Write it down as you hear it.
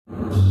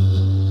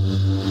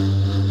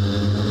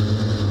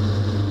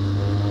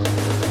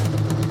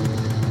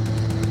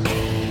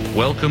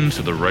Welcome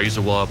to the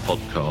Razorwire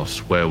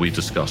podcast, where we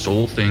discuss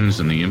all things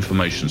in the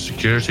information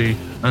security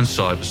and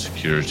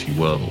cybersecurity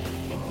world.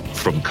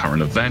 From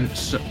current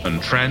events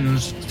and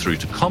trends through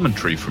to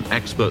commentary from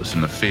experts in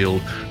the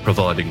field,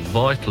 providing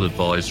vital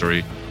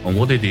advisory on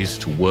what it is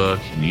to work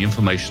in the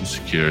information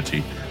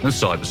security and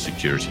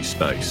cybersecurity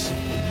space.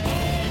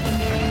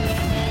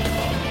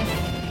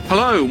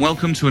 Hello, and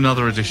welcome to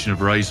another edition of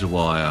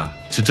Razorwire.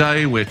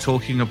 Today we're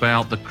talking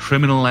about the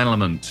criminal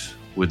element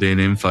within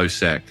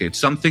InfoSec. It's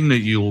something that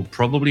you'll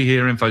probably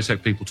hear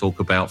InfoSec people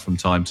talk about from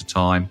time to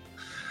time,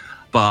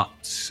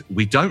 but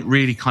we don't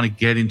really kind of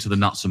get into the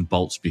nuts and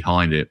bolts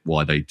behind it,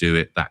 why they do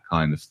it, that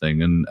kind of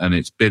thing. And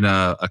it's been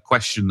a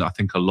question that I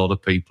think a lot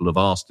of people have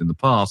asked in the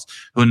past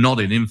who are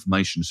not in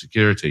information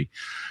security.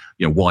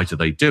 You know, why do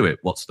they do it?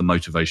 What's the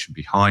motivation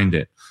behind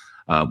it?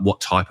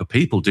 What type of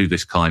people do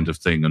this kind of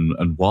thing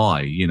and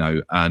why, you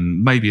know,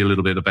 and maybe a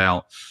little bit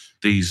about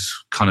these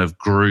kind of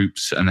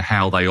groups and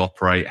how they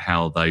operate,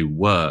 how they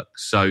work.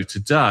 So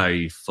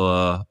today,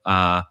 for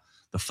the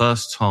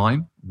first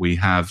time, we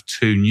have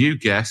two new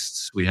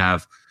guests. We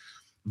have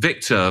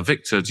Victor.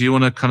 Victor, do you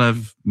want to kind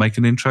of make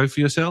an intro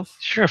for yourself?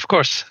 Sure, of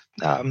course.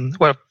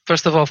 Well,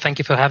 first of all, thank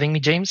you for having me,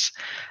 James.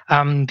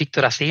 I'm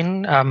Victor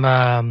Asin.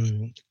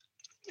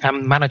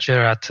 I'm manager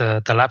at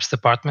the labs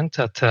department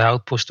at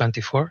Outpost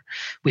 24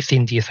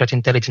 within the threat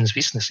intelligence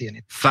business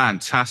unit.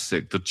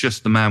 Fantastic.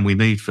 Just the man we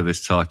need for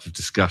this type of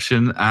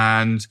discussion.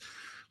 And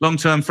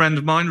long-term friend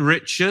of mine,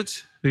 Richard,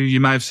 who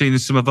you may have seen in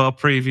some of our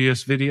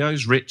previous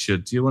videos.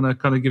 Richard, do you want to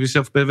kind of give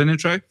yourself a bit of an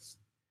intro?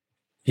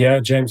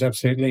 Yeah, James,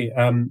 absolutely.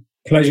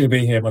 Pleasure to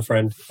be here, my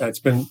friend. It's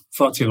been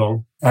far too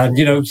long. And,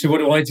 you know, so what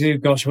do I do?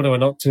 Gosh, what do I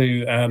not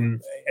do?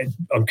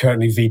 I'm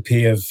currently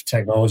VP of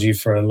technology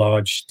for a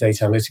large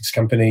data analytics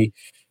company.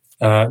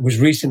 Was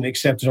recently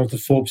accepted onto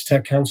the Forbes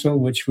Tech Council,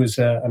 which was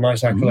a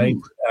nice accolade.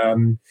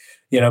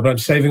 But I'm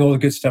saving all the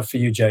good stuff for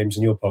you, James,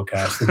 and your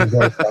podcast.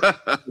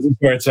 This is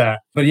where it's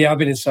at. But yeah, I've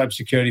been in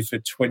cybersecurity for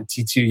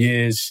 22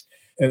 years.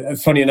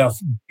 Funny enough,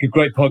 a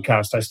great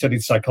podcast. I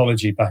studied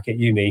psychology back at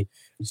uni.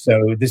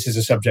 So this is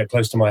a subject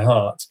close to my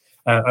heart.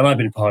 And I've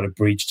been part of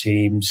breach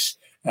teams.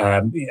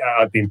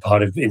 I've been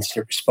part of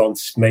incident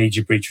response,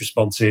 major breach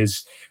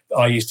responses.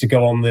 I used to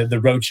go on the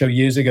roadshow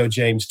years ago,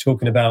 James,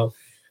 talking about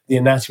the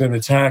anatomy of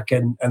attack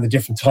and the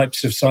different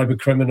types of cyber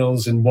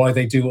criminals and why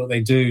they do what they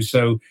do.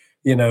 So,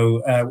 you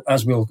know,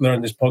 as we'll learn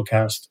in this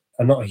podcast,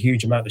 not a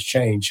huge amount has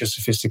changed, just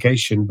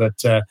sophistication,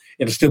 but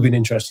it'll still be an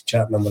interesting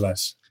chat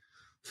nonetheless.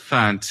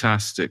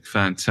 Fantastic.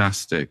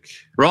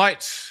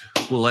 Right,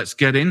 well, let's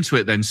get into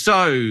it then.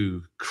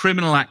 So,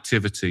 criminal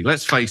activity.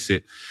 Let's face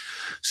it,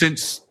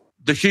 since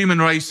the human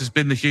race has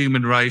been the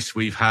human race,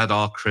 we've had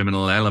our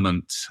criminal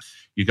element.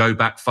 You go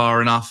back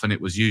far enough and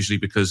it was usually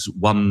because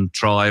one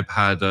tribe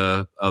had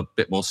a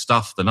bit more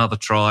stuff than other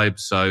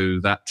tribes, so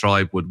that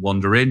tribe would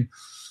wander in,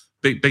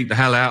 beat the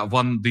hell out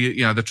of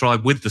the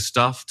tribe with the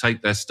stuff,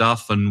 take their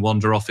stuff and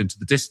wander off into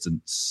the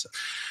distance.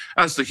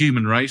 As the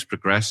human race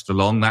progressed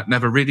along, that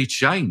never really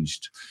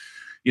changed.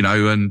 You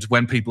know, and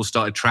when people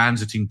started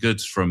transiting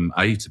goods from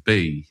A to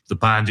B, the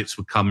bandits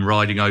would come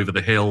riding over the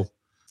hill,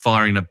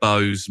 firing their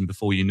bows, and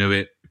before you knew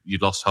it,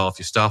 you'd lost half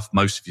your stuff,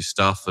 most of your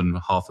stuff, and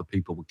half the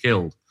people were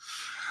killed.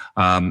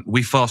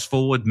 We fast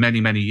forward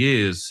many, many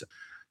years.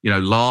 You know,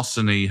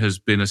 larceny has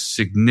been a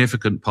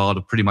significant part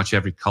of pretty much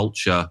every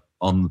culture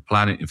on the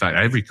planet. In fact,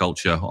 every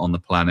culture on the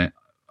planet,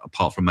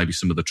 apart from maybe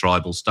some of the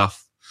tribal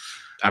stuff,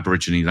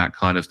 Aborigine, that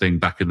kind of thing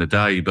back in the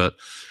day. But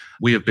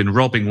we have been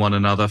robbing one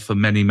another for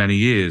many, many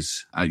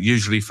years,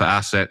 usually for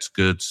assets,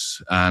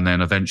 goods, and then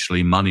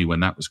eventually money when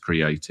that was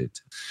created.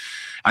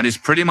 And it's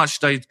pretty much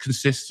stayed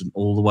consistent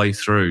all the way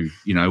through.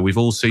 You know, we've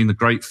all seen the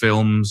great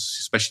films,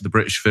 especially the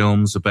British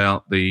films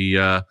about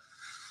the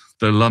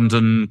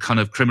London kind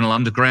of criminal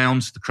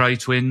underground, the Cray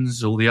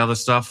twins, all the other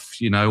stuff,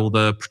 you know, all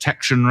the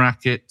protection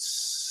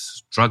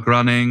rackets, drug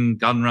running,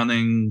 gun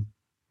running,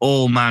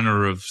 all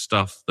manner of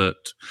stuff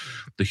that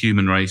the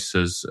human race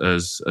has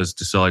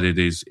decided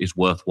is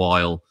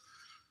worthwhile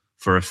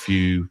for a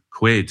few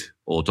quid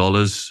or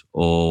dollars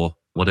or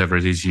whatever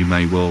it is you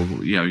may well,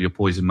 you know, your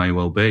poison may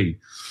well be.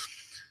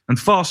 And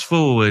fast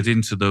forward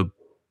into the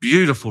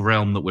beautiful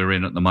realm that we're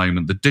in at the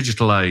moment, the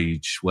digital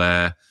age,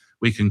 where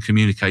we can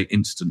communicate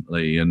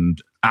instantly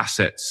and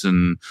assets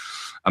and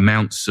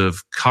amounts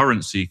of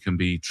currency can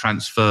be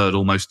transferred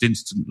almost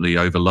instantly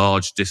over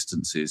large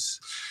distances.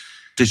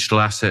 Digital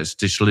assets,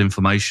 digital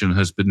information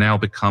has now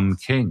become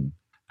king.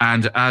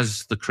 And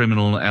as the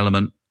criminal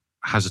element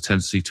has a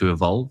tendency to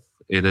evolve,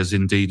 it has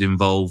indeed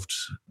evolved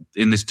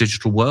in this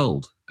digital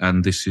world.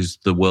 And this is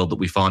the world that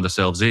we find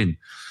ourselves in.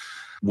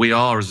 We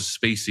are, as a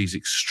species,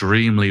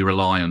 extremely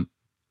reliant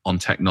on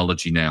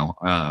technology now.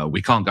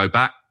 We can't go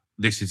back.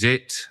 This is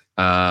it.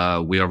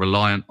 We are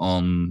reliant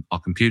on our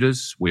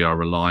computers. We are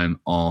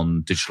reliant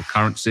on digital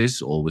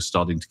currencies, or we're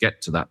starting to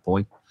get to that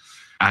point,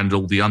 and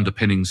all the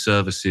underpinning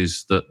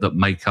services that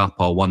make up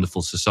our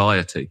wonderful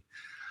society.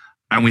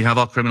 And we have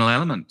our criminal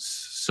elements.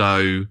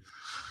 So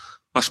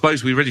I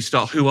suppose we really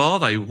start. Who are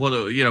they? What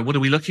are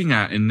we looking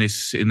at in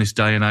this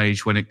day and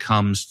age when it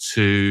comes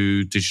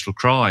to digital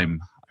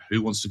crime?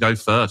 Who wants to go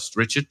first?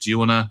 Richard, do you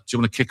want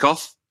to kick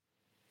off?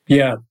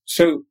 Yeah.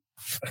 So,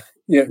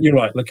 yeah, you're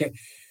right. Look,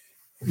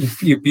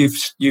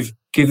 you've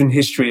given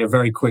history a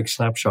very quick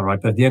snapshot, right?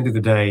 But at the end of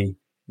the day,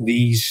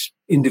 these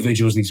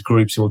individuals, these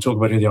groups, and we'll talk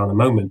about who they are in a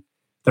moment,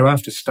 they're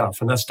after stuff,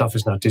 and that stuff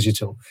is now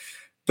digital.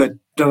 But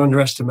don't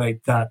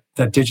underestimate that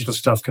digital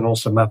stuff can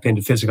also map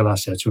into physical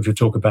assets, which we'll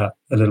talk about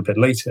a little bit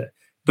later.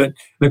 But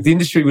look, the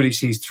industry really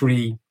sees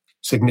three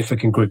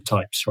significant group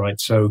types, right?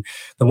 So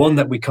the one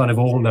that we kind of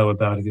all know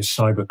about is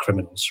cyber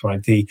criminals,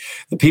 right? The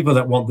people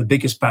that want the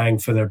biggest bang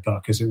for their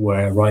buck, as it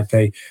were, right?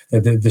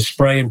 The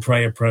spray and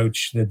pray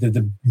approach,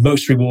 the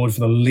most reward for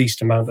the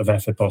least amount of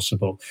effort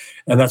possible.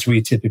 And that's where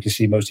you typically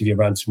see most of your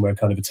ransomware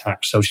kind of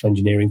attacks, social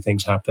engineering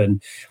things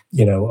happen,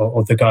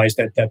 or the guys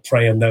that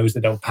prey on those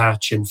that don't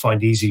patch and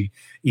find easy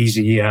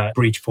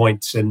breach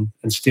points and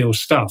steal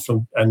stuff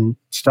and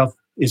stuff.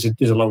 Is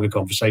a longer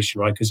conversation,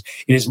 right? Because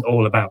it isn't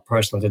all about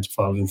personal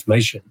identifiable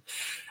information.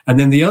 And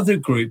then the other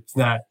group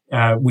that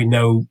we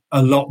know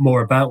a lot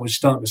more about, we're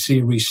starting to see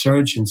a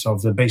resurgence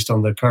of them based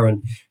on the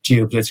current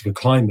geopolitical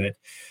climate,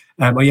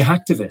 are your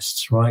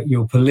hacktivists, right?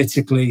 Your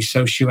politically,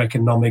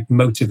 socioeconomic,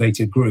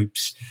 motivated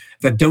groups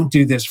that don't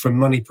do this for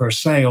money per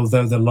se,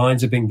 although the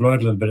lines are being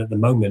blurred a little bit at the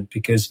moment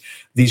because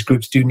these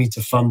groups do need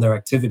to fund their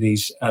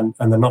activities and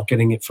they're not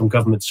getting it from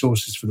government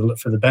sources for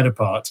the better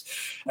part.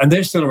 And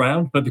they're still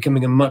around, but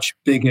becoming a much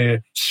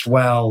bigger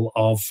swell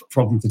of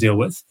problem to deal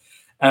with.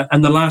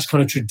 And the last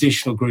kind of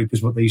traditional group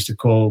is what they used to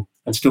call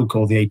and still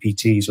call the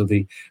APTs or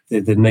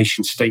the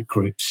nation state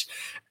groups.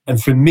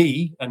 And for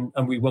me, and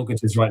we won't get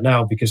to this right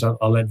now because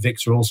I'll let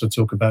Victor also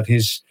talk about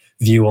his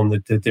view on the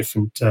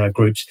different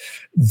groups.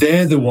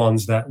 They're the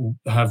ones that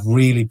have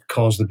really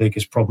caused the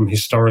biggest problem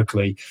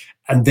historically.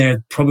 And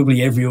they're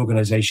probably every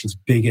organization's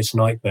biggest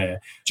nightmare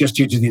just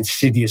due to the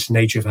insidious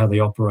nature of how they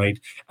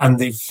operate and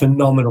the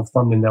phenomenal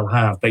funding they'll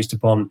have based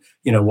upon,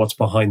 what's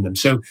behind them.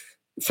 So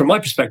from my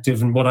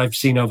perspective and what I've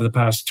seen over the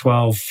past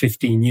 12,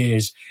 15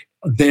 years,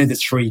 they're the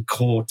three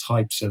core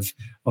types of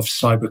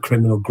cyber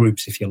criminal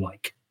groups, if you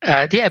like.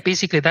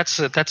 Basically that's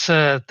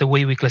the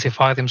way we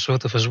classify them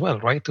sort of as well,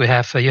 right? You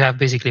have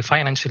basically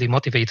financially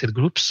motivated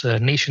groups,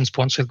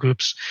 nation-sponsored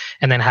groups,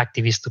 and then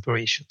hacktivist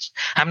operations.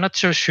 I'm not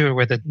so sure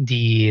whether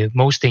the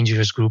most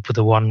dangerous group,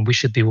 the one we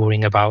should be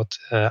worrying about,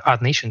 are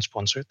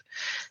nation-sponsored,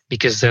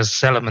 because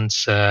there's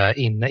elements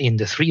in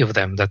the three of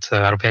them that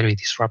are very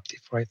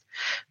disruptive, right?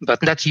 But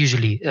that's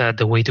usually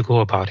the way to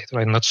go about it,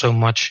 right? Not so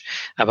much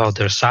about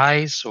their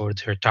size or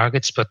their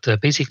targets, but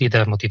basically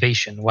their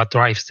motivation, what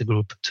drives the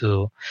group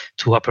to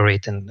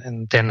operate,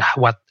 and then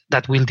what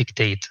that will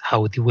dictate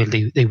how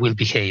they will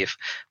behave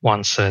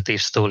once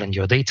they've stolen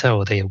your data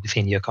or they are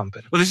within your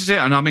company. Well, this is it.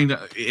 And I mean,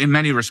 in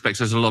many respects,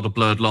 there's a lot of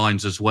blurred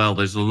lines as well.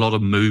 There's a lot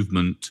of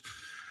movement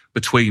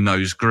between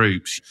those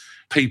groups.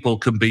 People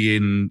can be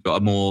in a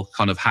more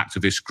kind of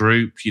hacktivist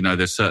group.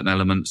 There's certain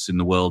elements in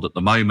the world at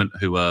the moment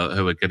who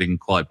are getting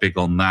quite big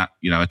on that,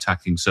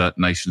 attacking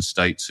certain nation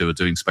states who are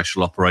doing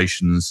special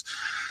operations.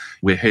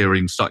 We're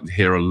starting to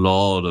hear a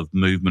lot of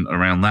movement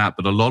around that,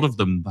 but a lot of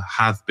them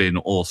have been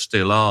or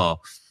still are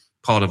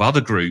part of other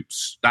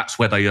groups. That's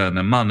where they earn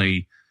their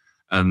money.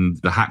 And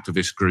the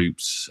hacktivist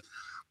groups,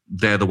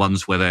 they're the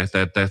ones where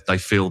they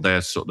feel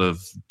they're sort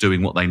of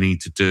doing what they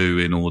need to do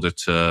in order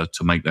to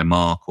make their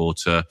mark or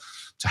to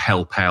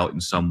help out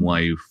in some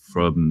way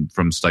from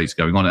states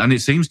going on. And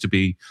it seems to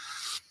be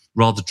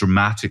rather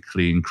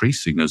dramatically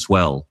increasing as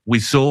well.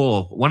 We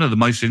saw one of the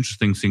most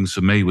interesting things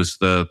for me was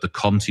the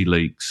Conti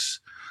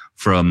leaks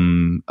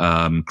from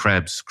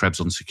Krebs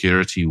on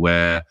security,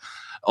 where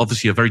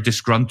obviously a very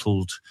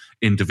disgruntled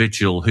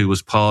individual who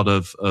was part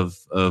of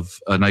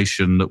a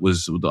nation that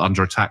was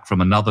under attack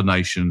from another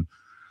nation.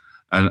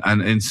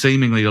 And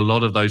seemingly a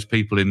lot of those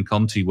people in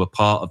Conti were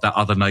part of that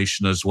other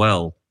nation as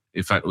well.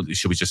 In fact,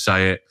 should we just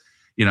say it?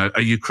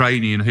 A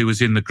Ukrainian who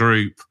was in the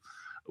group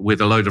with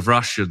a load of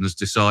Russians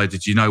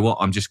decided,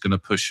 I'm just going to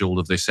push all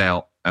of this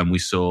out. And we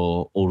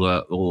saw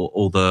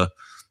all the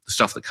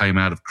stuff that came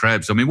out of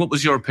Krebs. I mean, what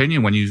was your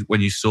opinion when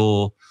you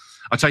saw?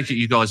 I take it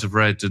you guys have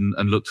read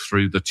and looked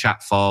through the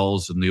chat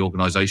files and the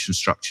organization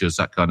structures,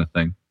 that kind of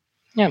thing.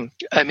 Yeah,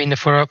 I mean,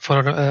 for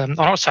on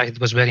our side,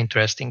 it was very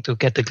interesting to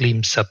get a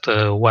glimpse at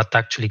what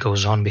actually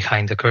goes on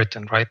behind the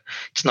curtain, right?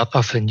 It's not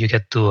often you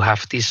get to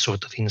have these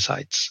sort of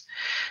insights.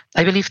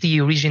 I believe the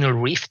original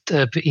rift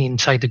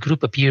inside the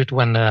group appeared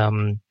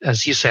when,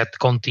 as you said,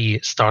 Conti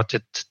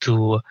started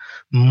to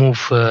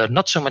move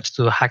not so much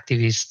to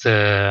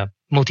hacktivist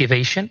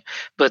motivation,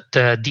 but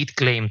did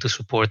claim to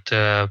support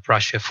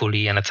Russia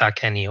fully and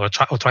attack any or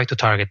try to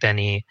target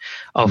any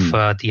of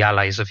the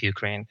allies of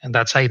Ukraine. And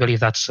I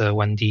believe that's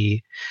when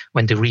the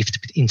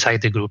rift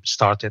inside the group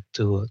started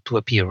to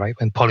appear, right?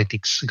 When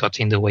politics got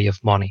in the way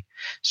of money,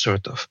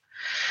 sort of.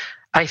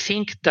 I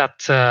think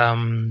that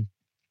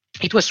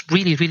it was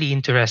really, really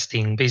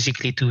interesting,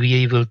 basically, to be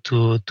able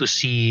to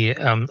see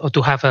or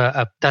to have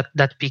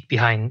that peek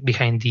behind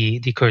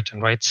the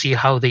curtain, right? See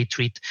how they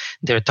treat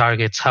their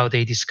targets, how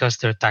they discuss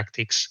their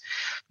tactics.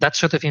 That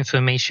sort of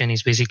information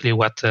is basically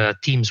what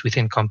teams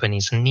within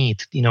companies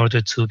need in order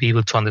to be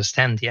able to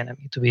understand the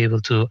enemy, to be able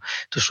to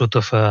sort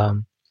of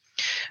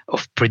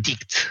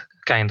predict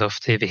kind of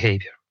their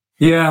behavior.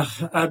 Yeah,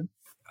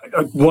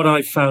 what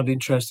I found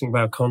interesting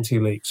about Conti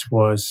Leaks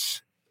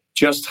was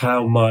just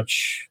how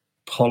much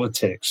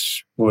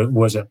politics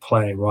was at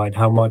play, right?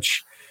 How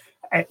much,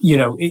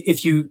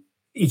 if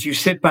you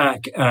sit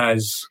back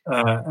as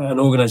an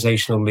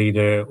organizational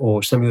leader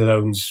or somebody that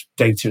owns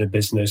data in a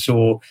business,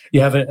 or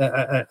you have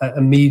a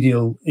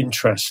medial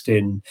interest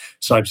in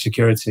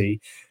cybersecurity,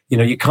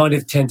 you kind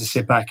of tend to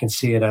sit back and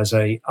see it as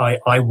I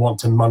want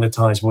to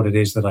monetize what it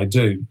is that I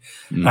do.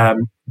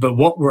 But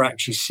what we're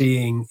actually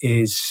seeing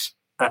is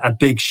a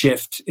big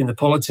shift in the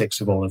politics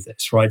of all of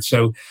this, right?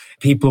 So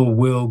people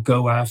will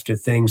go after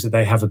things that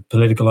they have a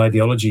political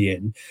ideology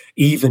in,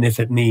 even if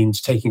it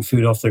means taking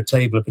food off their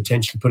table or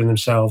potentially putting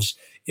themselves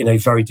in a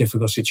very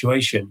difficult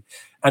situation.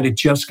 And it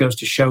just goes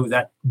to show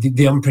that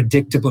the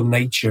unpredictable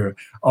nature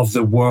of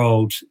the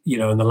world,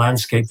 and the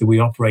landscape that we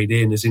operate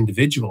in as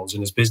individuals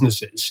and as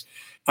businesses.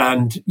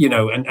 And,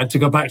 and to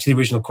go back to the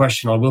original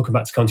question, I will come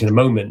back to Conti in a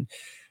moment.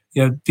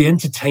 The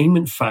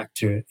entertainment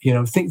factor,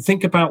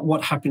 think about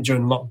what happened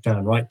during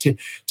lockdown, right?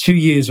 2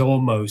 years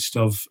almost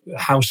of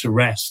house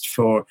arrest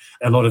for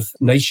a lot of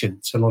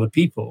nations, a lot of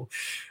people,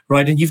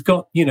 right? And you've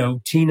got,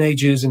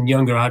 teenagers and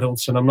younger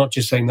adults, and I'm not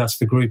just saying that's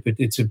the group,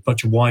 it's a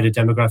much wider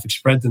demographic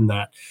spread than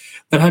that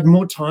had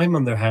more time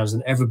on their hands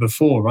than ever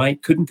before,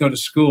 right? Couldn't go to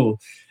school.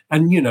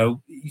 And,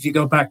 if you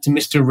go back to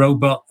Mr.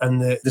 Robot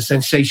and the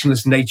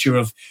sensationalist nature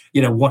of,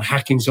 what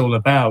hacking's all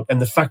about,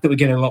 and the fact that we're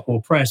getting a lot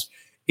more press,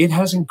 it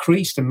has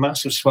increased a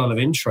massive swell of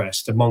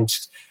interest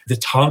amongst the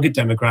target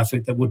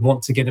demographic that would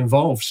want to get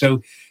involved.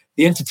 So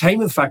the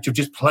entertainment factor of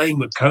just playing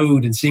with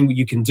code and seeing what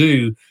you can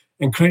do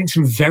and creating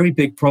some very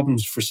big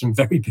problems for some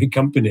very big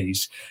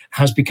companies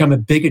has become a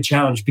bigger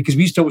challenge, because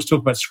we used to always talk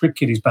about script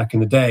kiddies back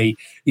in the day,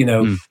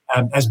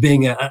 as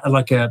being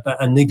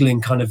a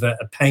niggling kind of a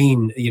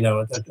pain,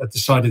 at the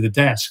side of the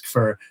desk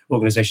for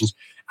organizations.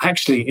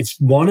 Actually, it's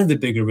one of the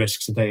bigger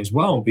risks today as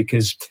well,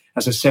 because,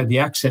 as I said, the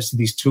access to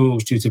these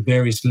tools due to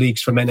various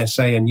leaks from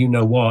NSA and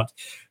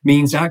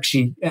means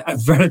actually a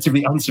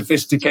relatively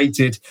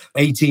unsophisticated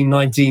 18,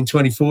 19,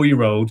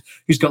 24-year-old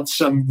who's got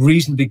some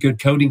reasonably good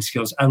coding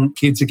skills, and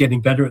kids are getting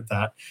better at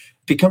that,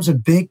 becomes a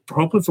big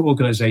problem for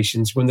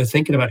organizations when they're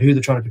thinking about who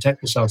they're trying to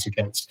protect themselves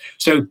against.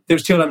 So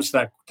there's two elements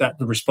to that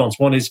the response.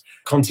 One is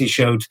Conti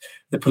showed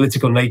the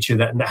political nature,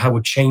 that how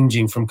we're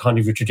changing from kind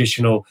of a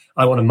traditional,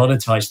 I want to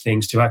monetize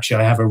things, to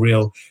actually I have a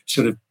real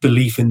sort of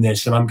belief in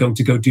this and I'm going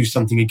to go do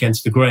something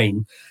against the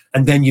grain.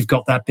 And then you've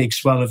got that big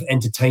swell of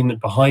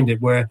entertainment behind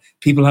it, where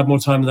people have more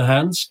time in their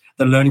hands,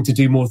 they're learning to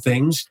do more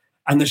things,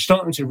 and they're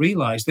starting to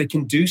realize they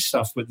can do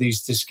stuff with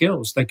these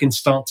skills. They can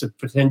start to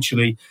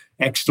potentially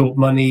extort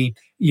money,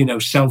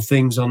 sell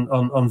things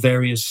on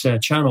various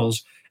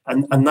channels.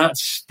 And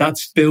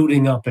that's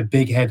building up a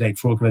big headache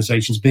for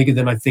organizations, bigger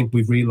than I think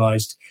we've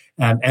realized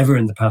ever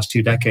in the past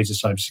 2 decades of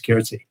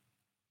cybersecurity.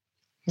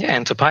 Yeah,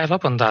 and to pile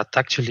up on that,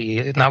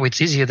 actually, now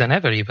it's easier than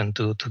ever even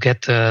to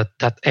get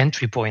that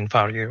entry point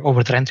barrier,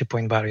 over the entry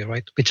point barrier,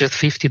 right? With just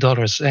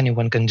 $50,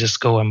 anyone can just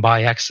go and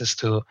buy access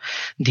to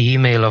the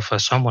email of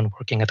someone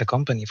working at a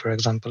company, for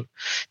example,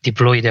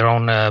 deploy their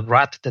own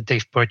RAT that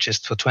they've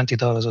purchased for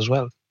 $20 as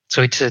well.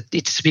 So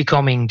it's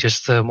becoming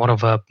just more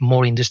of a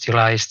more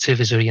industrialized,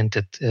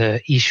 service-oriented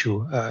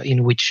issue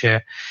in which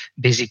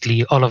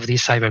basically all of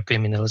these cyber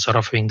criminals are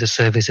offering the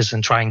services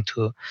and trying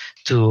to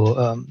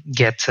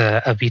get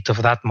a bit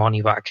of that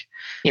money back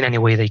in any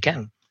way they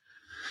can.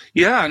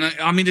 Yeah, and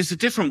I mean, it's a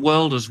different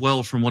world as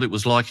well from what it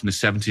was like in the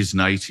 70s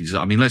and 80s.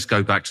 I mean, let's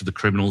go back to the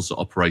criminals that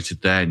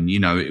operated then.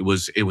 It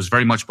was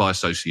very much by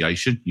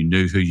association. You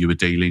knew who you were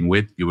dealing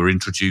with. You were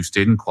introduced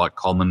in quite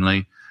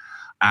commonly.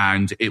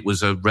 And it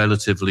was a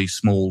relatively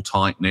small,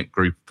 tight-knit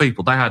group of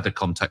people. They had their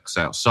contacts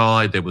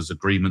outside. There was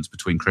agreements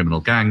between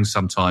criminal gangs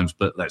sometimes,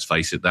 but let's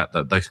face it, that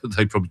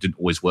they probably didn't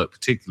always work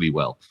particularly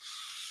well.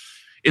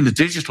 In the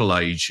digital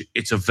age,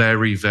 it's a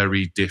very,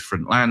 very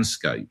different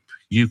landscape.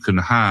 You can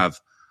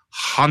have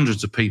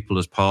hundreds of people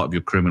as part of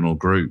your criminal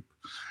group,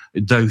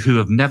 though who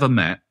have never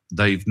met.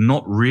 They've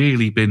not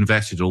really been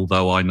vetted,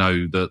 although I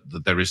know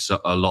that there is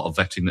a lot of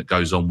vetting that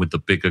goes on with the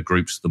bigger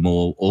groups, the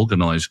more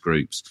organized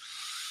groups.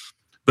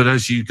 But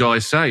as you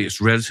guys say, it's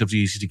relatively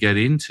easy to get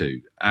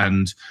into.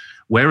 And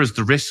whereas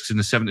the risks in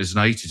the 70s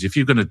and 80s, if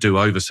you're going to do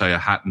over, say, a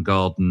Hatton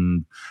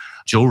Garden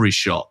jewelry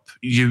shop,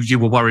 you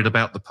were worried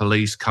about the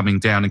police coming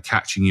down and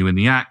catching you in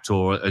the act,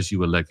 or as you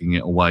were legging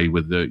it away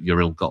with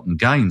your ill-gotten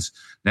gains.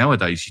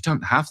 Nowadays, you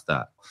don't have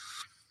that.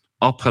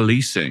 Our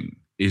policing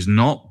is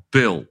not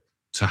built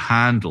to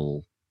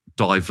handle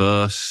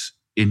diverse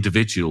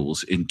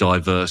individuals in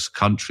diverse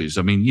countries.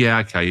 I mean, yeah,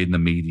 okay, in the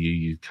media,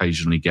 you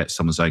occasionally get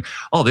someone saying,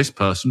 oh, this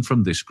person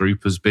from this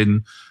group has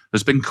been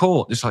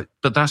caught. It's like,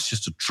 but that's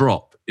just a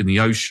drop in the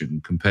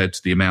ocean compared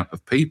to the amount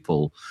of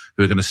people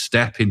who are going to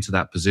step into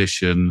that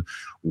position,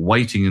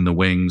 waiting in the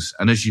wings.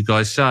 And as you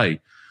guys say,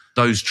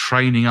 those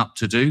training up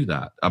to do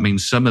that. I mean,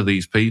 some of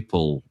these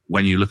people,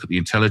 when you look at the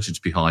intelligence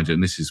behind it,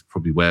 and this is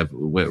probably where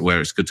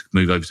it's good to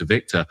move over to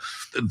Victor,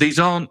 these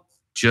aren't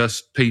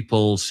just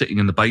people sitting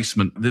in the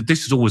basement.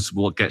 This is always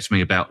what gets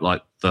me about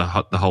like the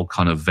whole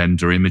kind of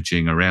vendor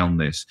imaging around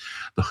this.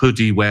 The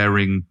hoodie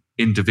wearing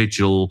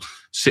individual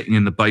sitting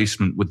in the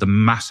basement with the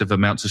massive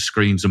amounts of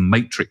screens and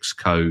matrix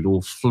code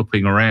all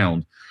flipping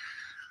around.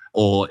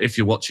 Or if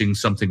you're watching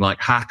something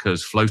like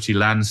Hackers, floaty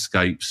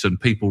landscapes and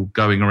people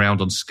going around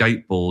on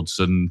skateboards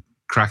and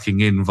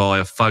cracking in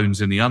via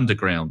phones in the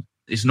underground.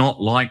 It's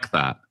not like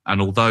that. And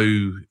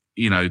although,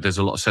 there's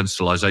a lot of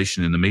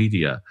sensationalization in the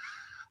media,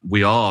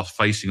 we are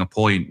facing a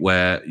point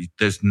where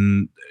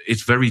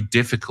it's very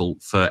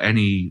difficult for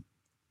any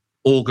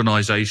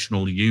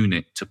organizational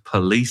unit to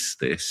police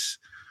this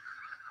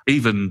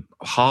even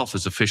half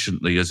as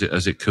efficiently as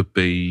it could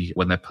be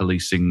when they're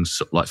policing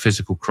like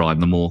physical crime,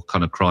 the more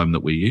kind of crime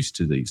that we're used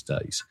to these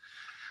days.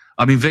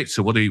 I mean,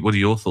 Victor, what are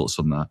your thoughts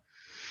on that?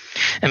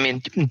 I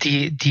mean,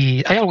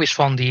 I always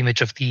found the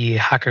image of the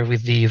hacker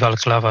with the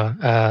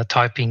balaclava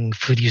typing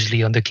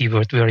furiously on the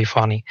keyboard very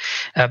funny.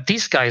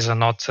 These guys are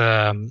not.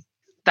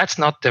 That's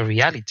not the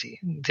reality.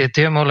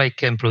 They're more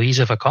like employees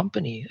of a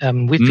company.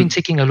 We've been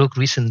taking a look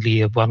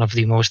recently at one of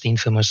the most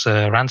infamous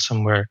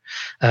ransomware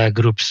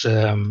groups.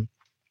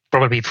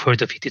 Probably you've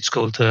heard of it. It's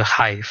called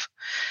Hive.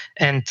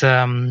 And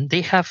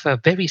they have a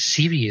very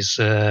serious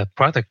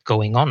product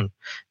going on.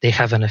 They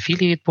have an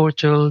affiliate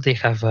portal. They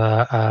have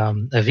a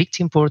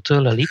victim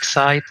portal, a leak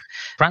site.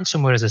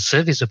 Ransomware as a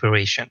service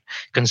operation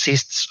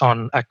consists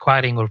on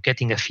acquiring or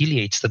getting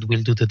affiliates that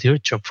will do the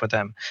dirt job for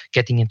them,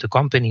 getting into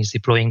companies,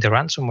 deploying the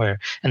ransomware.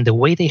 And the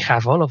way they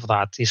have all of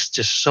that is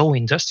just so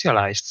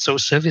industrialized, so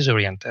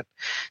service-oriented.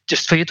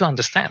 Just for you to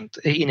understand,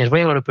 in a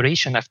regular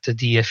operation, after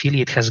the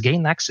affiliate has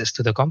gained access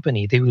to the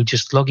company, they will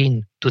just log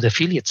in to the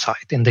affiliate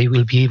site and they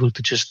will be able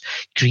to just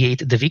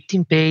create the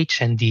victim page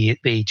and the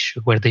page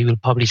where they will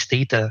publish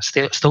data,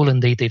 stolen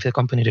data if the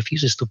company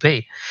refuses to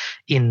pay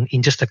in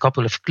just a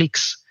couple of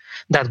clicks.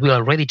 That will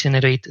already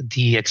generate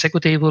the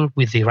executable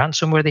with the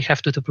ransomware they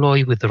have to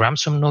deploy, with the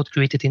ransom node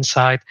created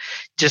inside.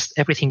 Just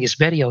everything is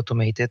very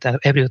automated,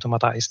 very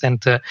automatized.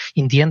 And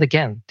in the end,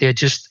 again, they're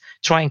just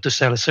trying to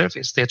sell a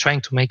service. They're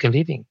trying to make a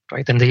living,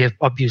 right? And they are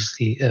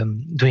obviously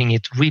doing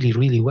it really,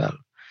 really well.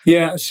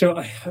 Yeah, so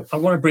I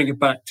want to bring it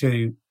back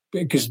to,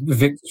 because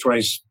Victor's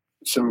raised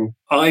some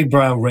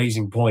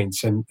eyebrow-raising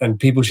points, and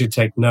people should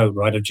take note,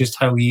 right, of just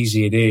how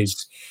easy it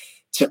is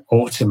to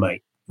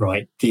automate,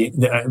 right,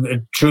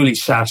 the truly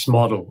SaaS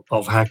model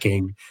of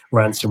hacking,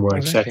 ransomware,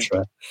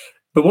 etc.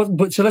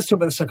 But so let's talk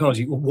about the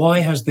psychology. Why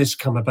has this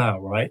come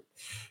about, right?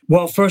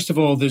 Well, first of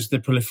all, there's the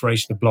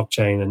proliferation of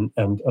blockchain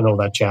and all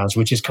that jazz,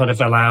 which has kind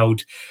of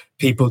allowed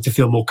people to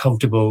feel more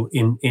comfortable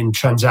in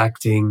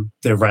transacting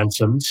their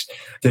ransoms.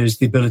 There's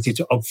the ability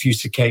to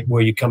obfuscate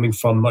where you're coming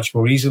from much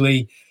more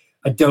easily.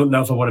 I don't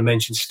know if I want to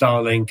mention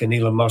Starlink and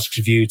Elon Musk's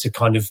view to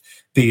kind of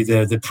be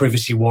the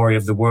privacy warrior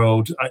of the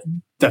world.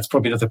 That's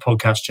probably another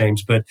podcast,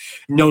 James, but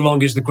no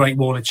longer is the Great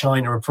Wall of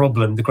China a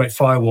problem, the Great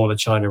Firewall of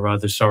China,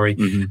 rather, sorry.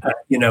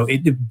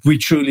 Mm-hmm. We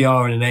truly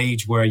are in an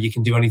age where you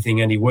can do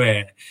anything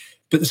anywhere.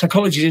 But the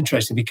psychology is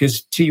interesting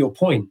because, to your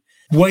point,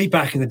 way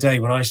back in the day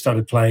when I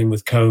started playing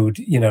with code,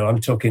 I'm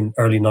talking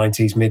early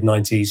 90s, mid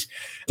 90s,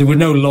 there were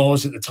no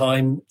laws at the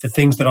time. The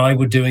things that I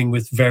was doing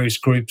with various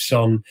groups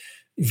on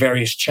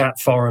various chat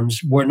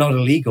forums were not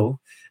illegal.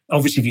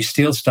 Obviously, if you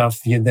steal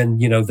stuff, then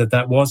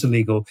that was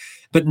illegal.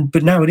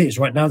 But now it is.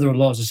 Right now, there are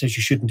laws that says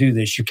you shouldn't do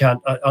this. You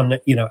can't,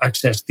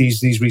 access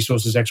these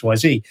resources X, Y,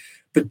 Z.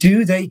 But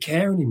do they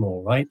care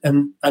anymore, right?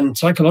 And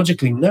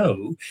psychologically,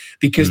 no,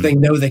 because they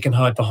know they can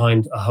hide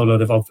behind a whole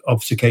lot of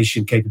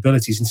obfuscation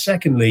capabilities. And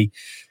secondly,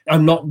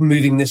 I'm not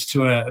moving this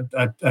to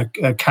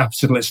a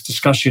capitalist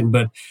discussion,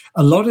 but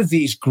a lot of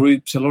these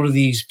groups, a lot of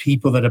these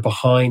people that are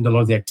behind a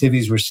lot of the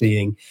activities we're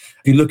seeing,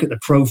 if you look at the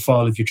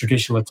profile of your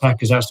traditional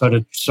attackers outside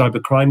of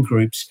cybercrime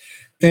groups,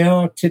 they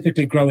are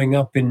typically growing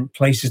up in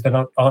places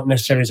that aren't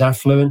necessarily as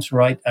affluent,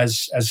 right,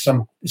 as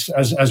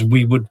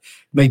we would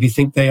maybe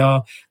think they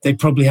are. They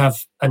probably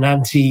have an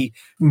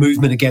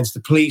anti-movement against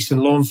the police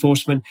and law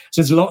enforcement.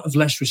 So there's a lot of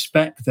less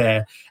respect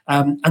there.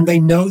 And they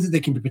know that they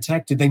can be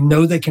protected. They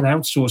know they can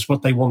outsource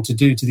what they want to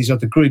do to these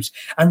other groups.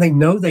 And they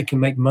know they can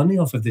make money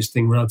off of this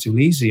thing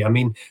relatively easy. I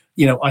mean,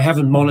 I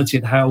haven't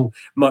monitored how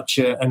much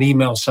an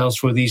email sells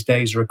for these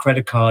days or a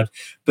credit card.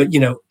 But,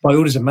 by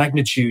orders of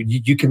magnitude,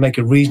 you can make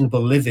a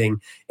reasonable living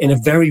in a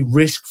very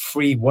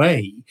risk-free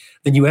way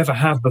than you ever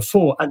have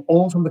before. And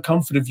all from the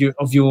comfort of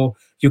your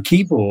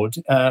keyboard,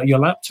 your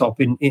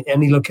laptop in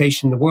any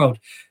location in the world.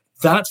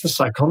 That's the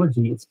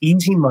psychology. It's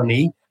easy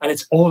money and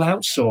it's all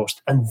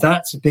outsourced. And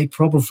that's a big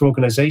problem for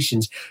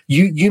organizations.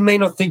 You may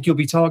not think you'll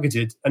be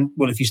targeted. And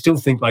well, if you still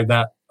think like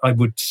that, I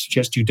would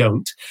suggest you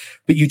don't.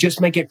 But you just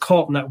may get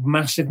caught in that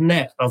massive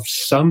net of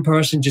some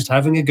person just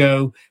having a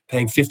go,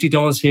 paying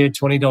 $50 here,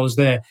 $20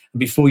 there. And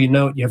before you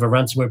know it, you have a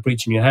ransomware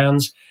breach in your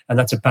hands. And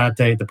that's a bad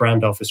day at the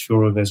brand office for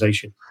your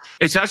organization.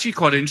 It's actually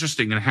quite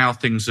interesting in how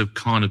things have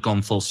kind of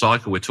gone full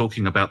cycle. We're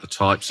talking about the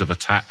types of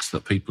attacks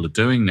that people are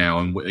doing now.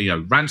 And,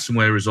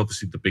 ransomware is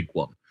obviously the big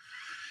one.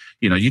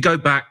 You go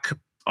back,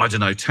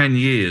 10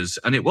 years,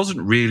 and it wasn't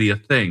really a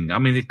thing. I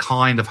mean, it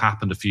kind of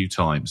happened a few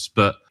times,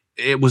 but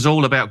it was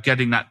all about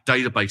getting that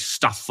database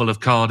stuffed full of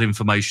card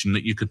information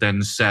that you could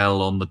then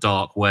sell on the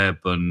dark web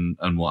and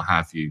what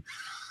have you.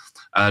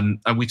 And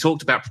we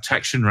talked about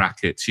protection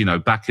rackets,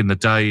 back in the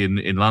day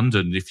in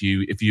London, if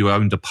you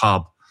owned a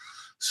pub,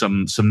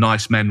 some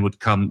nice men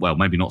would come, well,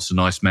 maybe not so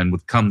nice men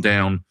would come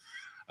down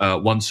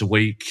once a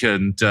week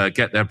and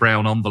get their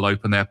brown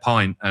envelope and their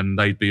pint, and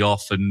they'd be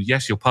off. And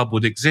yes, your pub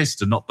would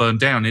exist and not burn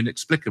down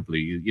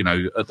inexplicably,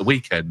 at the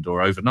weekend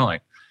or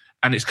overnight.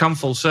 And it's come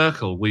full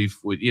circle. We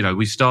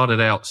started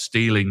out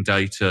stealing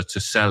data to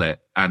sell it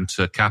and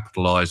to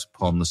capitalize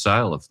upon the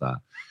sale of that.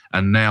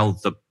 And now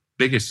the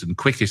biggest and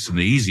quickest and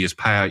the easiest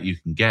payout you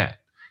can get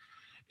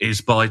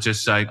is by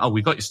just saying, oh,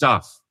 we've got your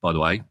stuff, by the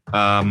way.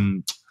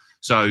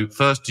 So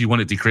first, do you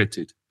want it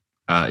decrypted?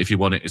 If you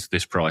want it, it's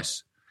this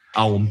price.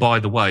 Oh, and by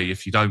the way,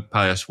 if you don't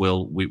pay us,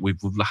 we've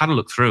had a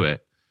look through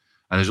it,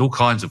 and there's all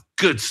kinds of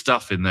good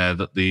stuff in there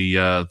that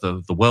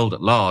the world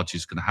at large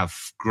is going to have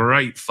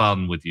great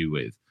fun with you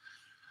with.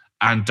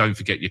 And don't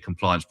forget your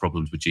compliance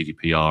problems with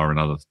GDPR and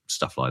other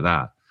stuff like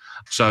that.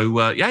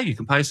 So you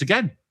can pay us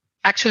again.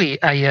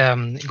 Actually,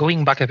 I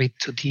going back a bit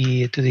to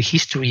the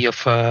history of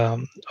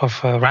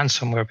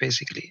ransomware.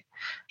 Basically,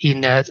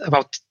 in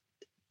about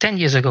 10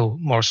 years ago,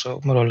 more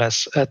or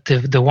less,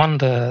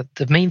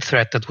 the main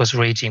threat that was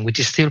raging, which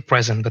is still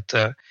present, but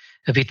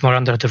a bit more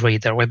under the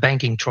radar, were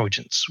banking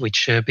Trojans,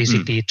 which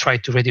basically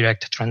tried to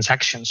redirect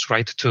transactions,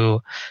 right,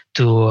 to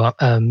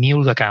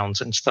mule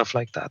accounts and stuff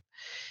like that.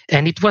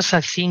 And it was,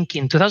 I think,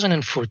 in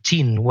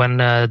 2014 when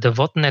the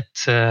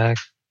botnet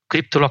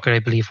CryptoLocker, I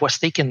believe, was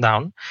taken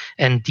down,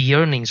 and the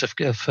earnings of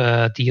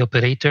the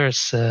operator,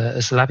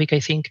 Slavic, I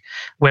think,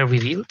 were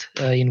revealed,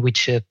 in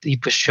which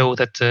it was shown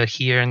that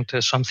he earned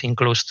something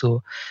close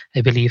to,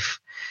 I believe,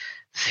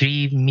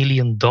 $3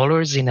 million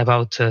in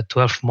about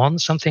 12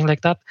 months, something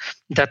like that,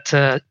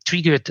 that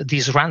triggered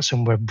this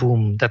ransomware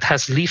boom that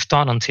has lived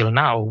on until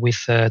now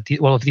with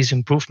all of these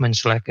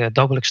improvements like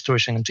double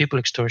extortion and triple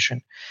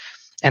extortion,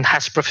 and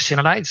has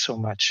professionalized so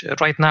much.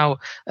 Right now,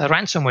 a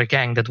ransomware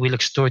gang that will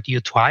extort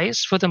you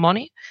twice for the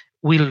money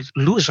will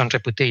lose on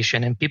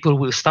reputation, and people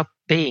will stop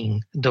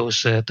paying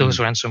those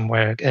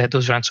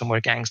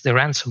ransomware gangs the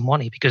ransom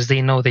money because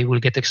they know they will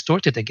get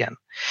extorted again.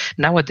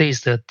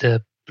 Nowadays,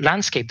 the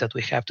landscape that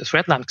we have, the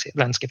threat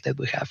landscape that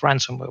we have,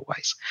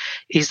 ransomware-wise,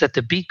 is that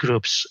the big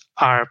groups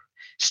are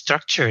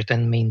structured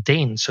and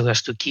maintained so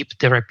as to keep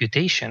their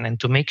reputation and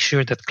to make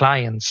sure that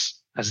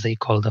clients, as they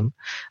call them,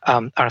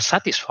 are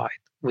satisfied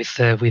with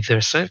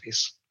their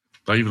service.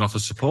 They even offer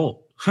support.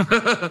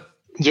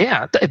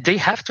 Yeah, they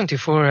have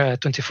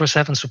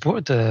 24/7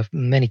 support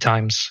many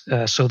times,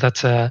 so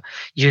that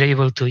you're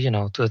able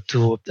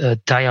to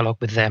dialogue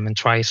with them and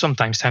try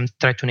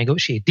to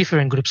negotiate.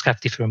 Different groups have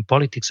different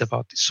politics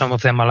about this. Some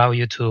of them allow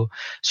you to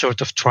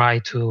sort of try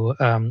to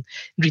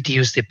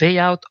reduce the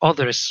payout.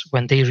 Others,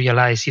 when they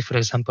realize, if, for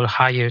example,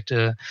 hired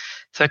a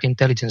threat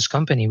intelligence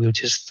company, will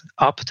just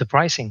up the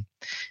pricing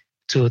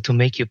to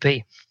make you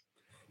pay.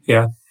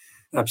 Yeah,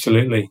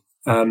 absolutely.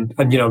 And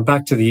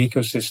back to the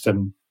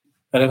ecosystem.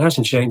 And it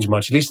hasn't changed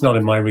much, at least not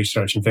in my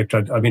research. And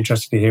Victor, I'm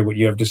interested to hear what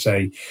you have to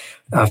say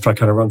after I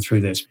kind of run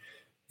through this.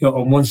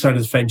 On one side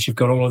of the fence, you've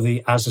got all of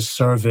the as a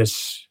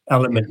service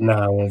element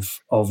now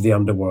of the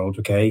underworld.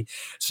 Okay.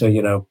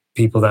 So,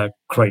 people that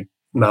create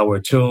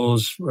malware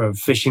tools,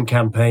 phishing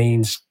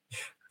campaigns,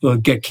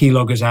 get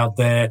keyloggers out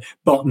there,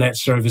 botnet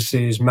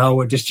services,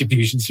 malware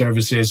distribution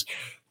services,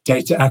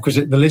 data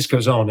acquisition, the list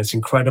goes on. It's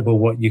incredible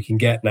what you can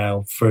get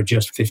now for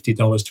just $50,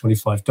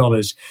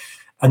 $25.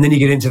 And then you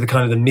get into the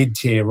kind of the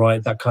mid-tier,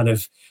 right? That kind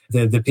of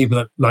the people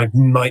that like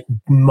might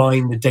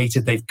mine the data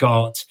they've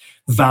got,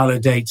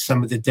 validate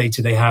some of the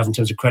data they have in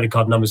terms of credit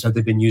card numbers, have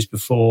they been used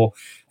before,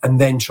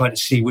 and then try to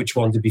see which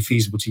ones would be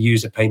feasible to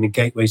use at payment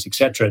gateways,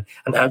 etc.,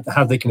 and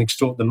how they can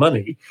extort the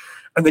money.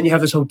 And then you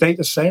have this whole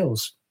data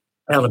sales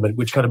element,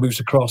 which kind of moves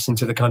across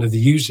into the kind of the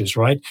users,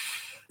 right?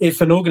 If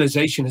an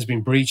organization has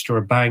been breached or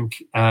a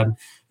bank, there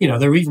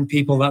are even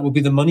people that will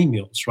be the money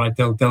mules, right?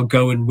 They'll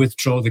go and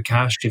withdraw the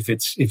cash if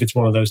it's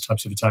one of those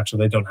types of attacks, or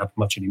they don't have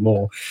much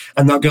anymore,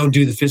 and they'll go and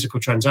do the physical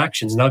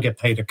transactions, and they'll get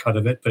paid a cut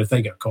of it. But if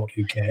they get caught,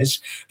 who cares?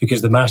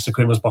 Because the master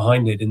criminals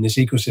behind it in this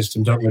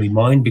ecosystem don't really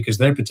mind because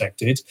they're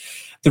protected.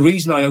 The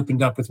reason I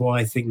opened up with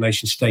why I think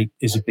nation state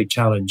is a big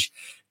challenge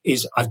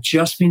is I've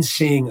just been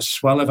seeing a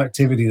swell of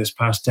activity this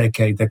past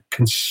decade that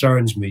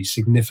concerns me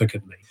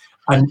significantly.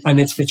 And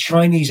it's the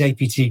Chinese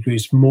APT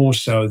groups more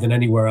so than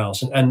anywhere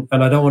else. And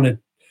I don't want to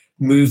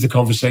move the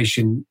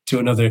conversation to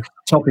another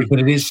topic, but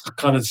it is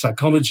kind of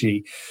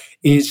psychology,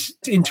 is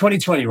in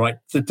 2020, right,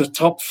 the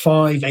top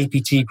 5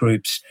 APT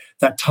groups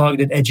that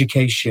targeted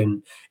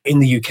education in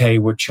the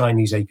UK were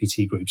Chinese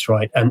APT groups,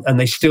 right? And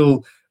they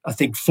still, I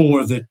think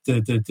 4 of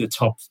the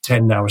top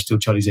 10 now are still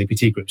Chinese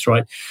APT groups,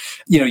 right?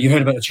 You know, you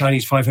heard about the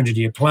Chinese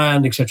 500-year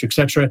plan, et cetera, et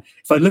cetera.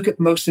 If I look at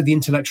most of the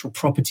intellectual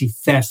property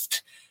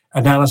theft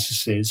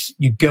analyses,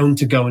 you're going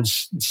to go and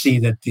see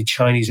that the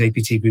Chinese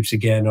APT groups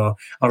again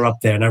are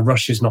up there. Now,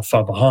 Russia's not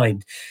far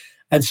behind.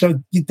 And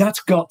so that's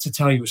got to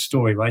tell you a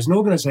story, right? As an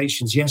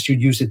organizations, yes, your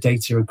user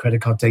data and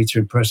credit card data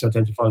and personal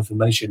identifying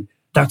information,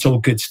 that's all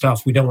good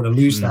stuff. We don't want to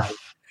lose that.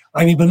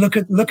 I mean, but look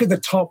at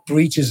the top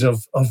breaches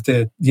of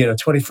the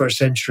 21st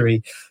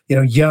century,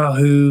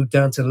 Yahoo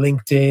down to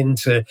LinkedIn,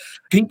 to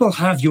people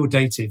have your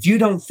data. If you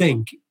don't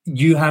think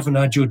you haven't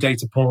had your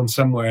data pawned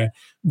somewhere,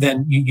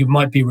 then you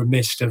might be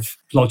remiss of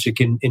logic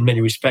in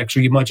many respects,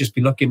 or you might just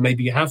be lucky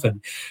maybe you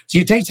haven't. So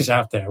your data's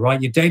out there,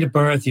 right? Your date of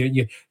birth,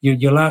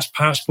 your last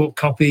passport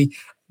copy.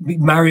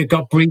 Marriott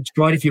got breached,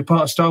 right? If you're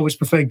part of Star Wars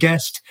Preferred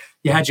Guest,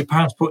 you had your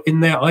passport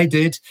in there. I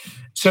did.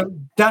 So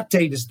that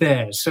data's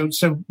there. So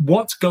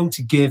what's going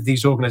to give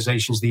these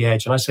organizations the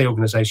edge? And I say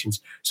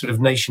organizations, sort of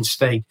nation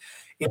state.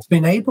 It's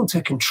been able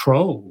to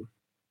control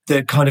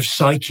the kind of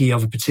psyche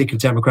of a particular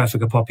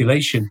demographic of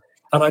population.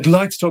 And I'd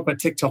like to talk about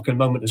TikTok in a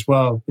moment as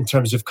well, in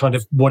terms of kind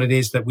of what it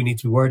is that we need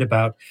to be worried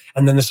about,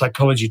 and then the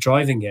psychology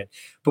driving it.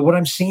 But what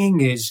I'm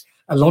seeing is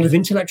a lot of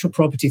intellectual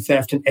property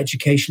theft and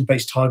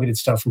education-based targeted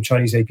stuff from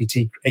Chinese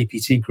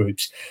APT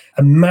groups,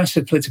 a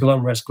massive political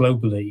unrest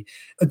globally.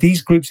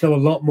 These groups know a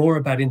lot more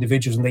about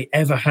individuals than they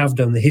ever have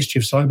done in the history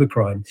of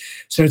cybercrime.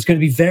 So it's going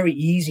to be very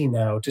easy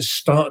now to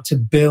start to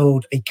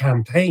build a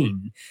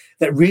campaign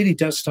that really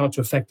does start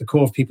to affect the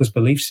core of people's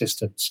belief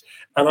systems.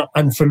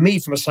 And for me,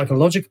 from a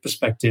psychological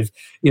perspective,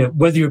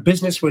 whether you're a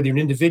business, whether you're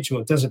an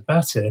individual, it doesn't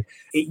matter.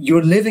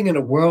 You're living in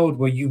a world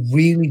where you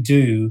really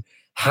do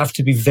have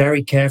to be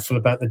very careful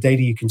about the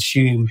data you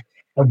consume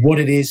and what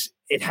it is,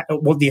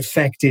 what the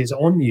effect is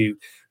on you,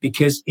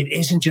 because it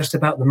isn't just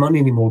about the money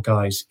anymore,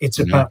 guys. It's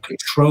about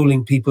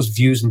controlling people's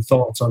views and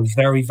thoughts on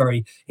very,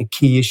 very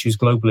key issues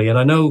globally. And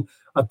I know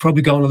I've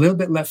probably gone a little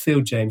bit left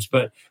field, James,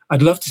 but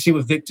I'd love to see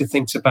what Victor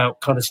thinks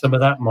about kind of some of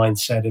that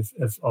mindset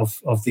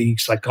of the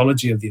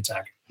psychology of the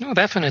attack. No,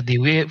 definitely.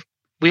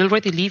 We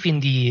already live in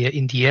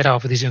the era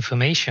of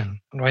disinformation,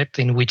 right?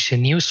 In which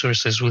news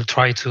sources will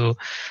try to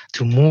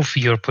move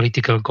your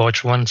political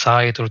gauge one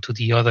side or to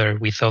the other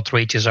with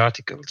outrageous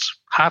articles.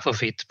 Half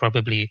of it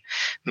probably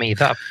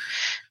made up.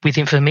 With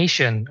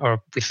information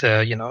or with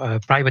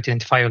private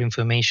identifiable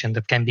information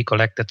that can be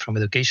collected from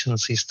educational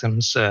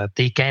systems,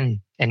 they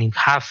can and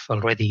have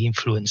already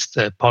influenced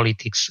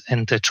politics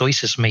and the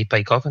choices made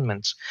by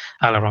governments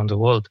all around the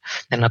world,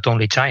 and not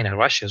only China,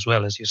 Russia as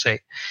well, as you say.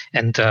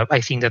 And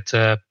I think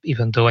that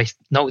even though I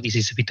know this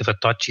is a bit of a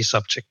touchy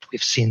subject,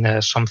 we've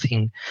seen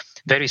something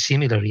very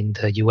similar in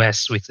the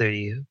US with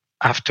the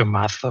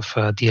aftermath of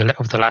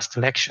the last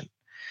election.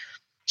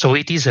 So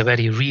it is a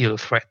very real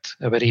threat,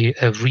 a very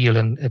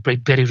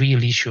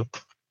real issue.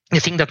 The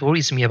thing that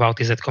worries me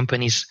about is that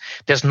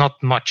there's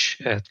not much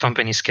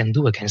companies can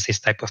do against this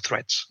type of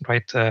threats,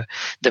 right?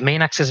 The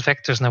main access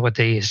vectors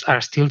nowadays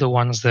are still the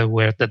ones that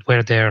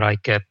were there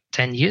like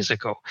 10 years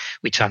ago,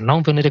 which are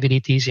known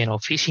vulnerabilities,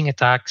 phishing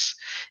attacks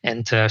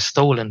and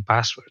stolen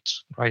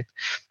passwords, right?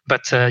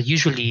 But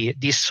usually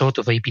these sort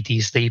of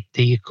APTs,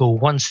 they go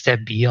one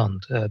step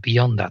beyond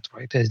that,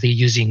 right? They're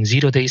using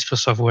 0 days for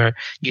software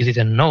you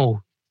didn't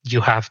know you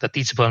have that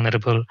it's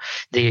vulnerable.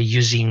 They are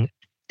using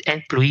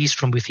employees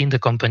from within the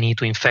company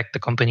to infect the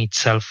company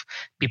itself,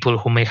 people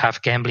who may have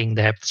gambling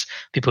debts,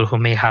 people who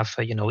may have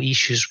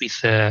issues with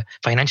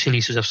financial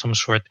issues of some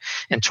sort,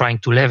 and trying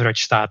to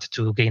leverage that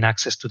to gain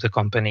access to the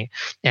company.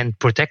 And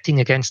protecting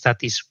against that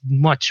is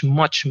much,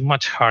 much,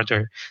 much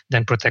harder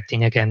than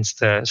protecting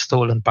against a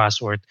stolen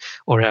password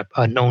or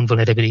a known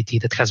vulnerability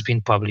that has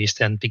been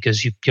published. And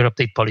because your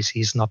update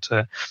policy is not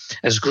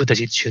as good as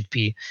it should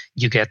be,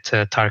 you get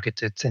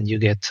targeted and you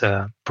get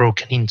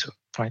broken into,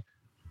 right?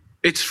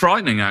 It's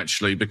frightening,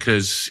 actually,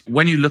 because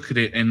when you look at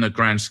it in the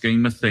grand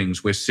scheme of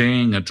things, we're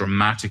seeing a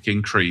dramatic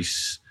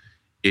increase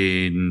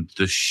in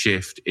the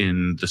shift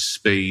in the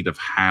speed of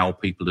how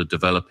people are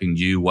developing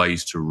new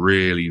ways to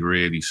really,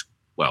 really,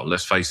 well,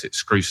 let's face it,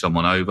 screw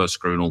someone over,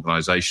 screw an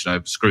organization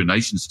over, screw a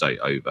nation state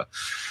over.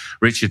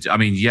 Richard, I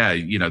mean,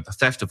 the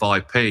theft of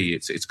IP,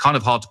 it's kind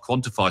of hard to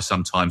quantify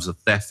sometimes the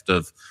theft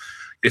of,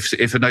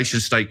 if a nation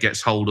state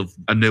gets hold of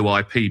a new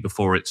IP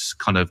before it's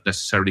kind of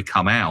necessarily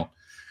come out,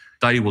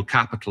 they will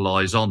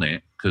capitalize on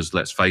it because,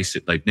 let's face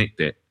it, they've nicked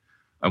it.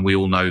 And we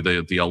all know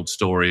the old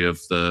story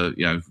of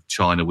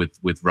China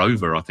with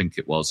Rover, I think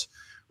it was,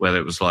 where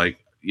it was like,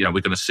 we're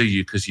going to sue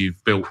you because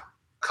you've built a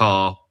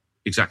car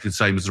exactly the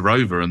same as a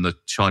Rover, and the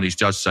Chinese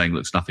judge saying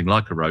looks nothing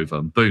like a Rover.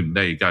 And boom,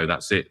 there you go.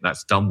 That's it.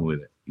 That's done with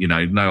it.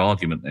 No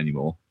argument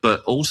anymore.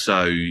 But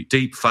also,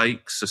 deep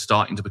fakes are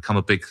starting to become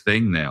a big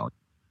thing now.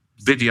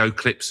 Video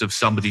clips of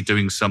somebody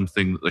doing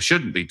something that they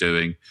shouldn't be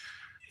doing,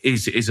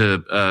 is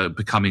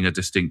becoming a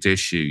distinct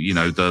issue. You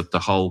know, the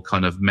whole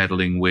kind of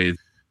meddling with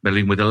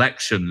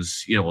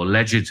elections, you know,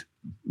 alleged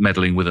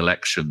meddling with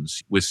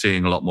elections. We're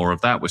seeing a lot more of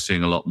that. We're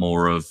seeing a lot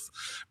more of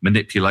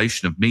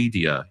manipulation of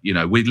media. You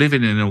know, we're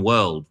living in a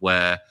world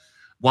where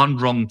one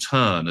wrong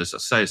turn, as I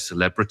say, a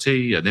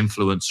celebrity, an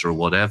influencer or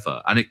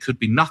whatever, and it could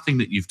be nothing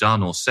that you've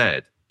done or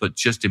said, but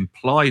just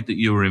implied that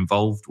you were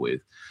involved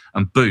with,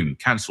 and boom,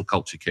 cancel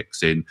culture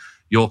kicks in.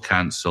 You're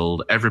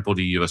cancelled.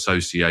 Everybody you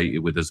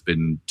associated with has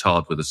been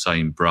tarred with the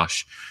same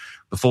brush.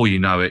 Before you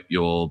know it,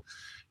 your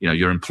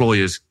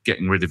employer's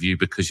getting rid of you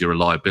because you're a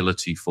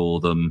liability for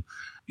them.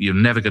 You're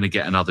never going to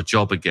get another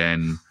job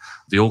again.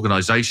 The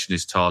organisation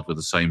is tarred with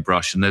the same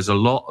brush. And there's a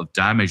lot of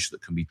damage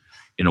that can be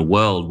in a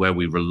world where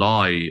we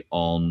rely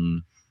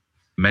on,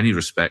 many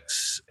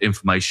respects,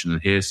 information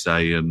and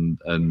hearsay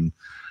and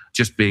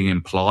just being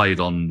implied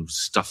on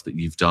stuff that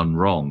you've done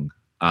wrong.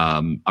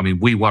 I mean,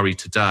 we worry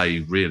today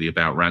really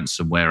about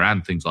ransomware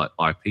and things like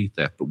IP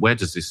theft, but where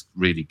does this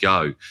really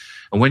go?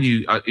 And when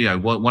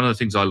one of the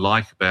things I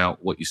like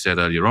about what you said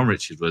earlier on,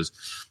 Richard, was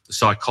the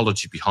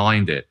psychology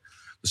behind it.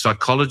 The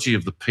psychology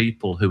of the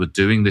people who are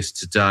doing this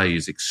today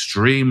is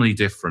extremely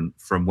different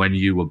from when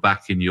you were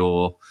back in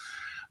your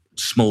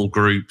small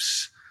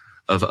groups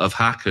of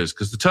hackers,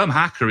 because the term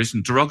hacker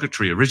isn't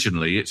derogatory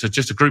originally. It's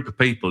just a group of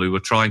people who are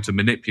trying to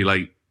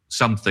manipulate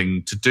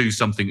something to do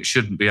something it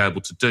shouldn't be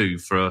able to do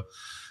for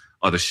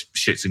either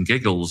shits and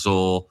giggles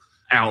or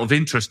out of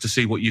interest to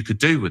see what you could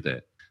do with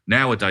it.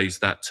 Nowadays,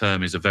 that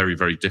term is a very,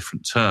 very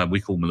different term.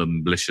 We call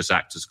them malicious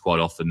actors quite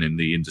often in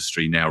the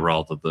industry now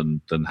rather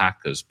than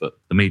hackers, but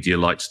the media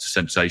likes to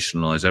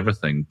sensationalize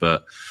everything.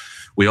 But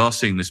we are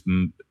seeing this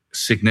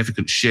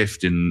significant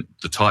shift in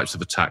the types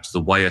of attacks, the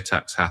way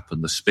attacks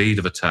happen, the speed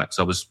of attacks.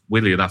 I was,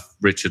 weirdly enough,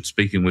 Richard,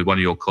 speaking with one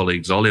of your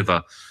colleagues,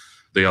 Oliver,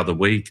 the other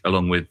week,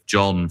 along with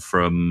John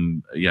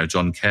from,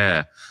 John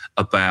Kerr,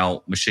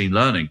 about machine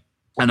learning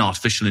and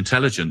artificial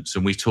intelligence.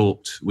 And we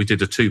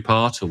did a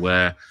two-parter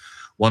where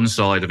one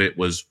side of it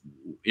was,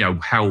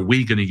 how are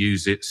we going to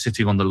use it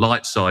sitting on the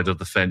light side of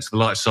the fence, the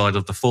light side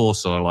of the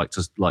force, I like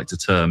to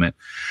term it.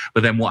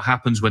 But then what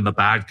happens when the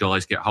bad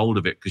guys get hold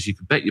of it? Because you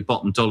can bet your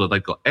bottom dollar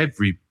they've got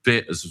every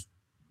bit as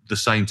the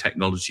same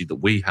technology that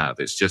we have.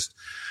 It's just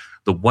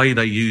the way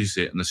they use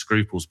it and the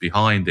scruples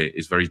behind it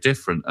is very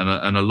different.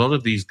 And a lot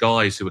of these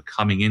guys who are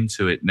coming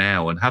into it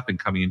now and have been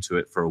coming into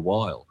it for a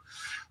while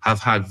have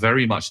had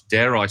very much,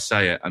 dare I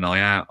say it, and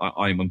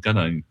I'm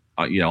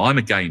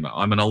a gamer.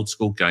 I'm an old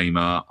school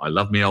gamer. I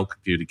love me old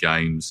computer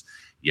games.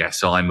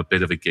 Yes, I'm a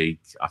bit of a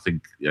geek. I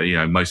think,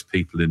 most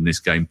people in this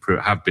game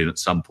have been at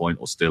some point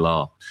or still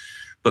are.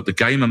 But the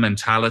gamer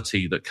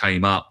mentality that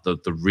came up, the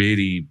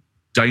really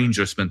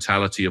dangerous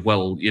mentality of,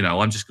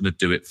 I'm just going to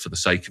do it for the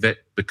sake of it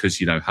because,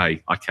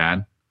 hey, I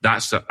can.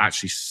 That's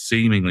actually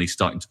seemingly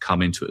starting to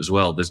come into it as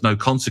well. There's no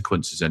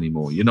consequences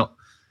anymore.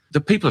 The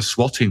people are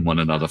swatting one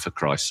another, for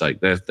Christ's sake.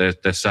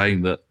 They're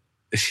saying that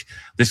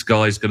this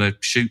guy's going to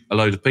shoot a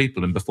load of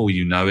people, and before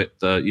you know it,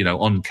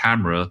 on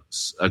camera,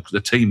 a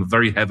team of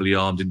very heavily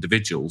armed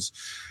individuals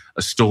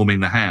are storming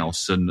the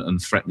house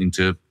and threatening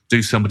to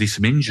do somebody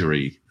some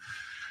injury.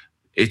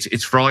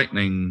 It's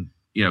frightening.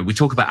 We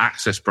talk about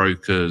access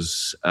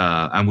brokers,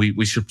 and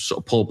we should sort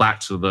of pull back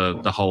to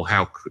the whole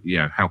how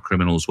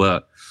criminals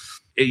work.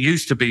 It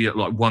used to be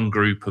like one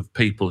group of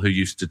people who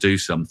used to do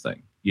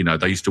something.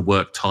 They used to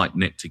work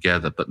tight-knit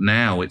together. But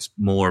now it's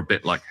more a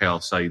bit like how,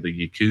 say, the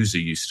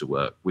Yakuza used to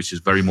work, which is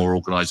very more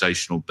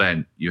organizational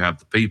bent. You have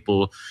the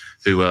people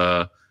who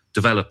are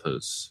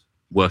developers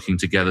working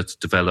together to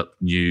develop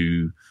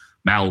new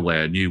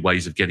malware, new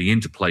ways of getting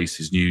into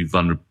places, new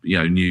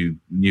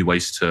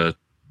ways to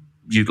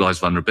utilize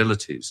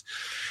vulnerabilities.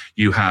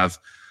 You have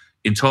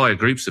entire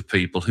groups of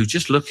people who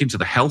just look into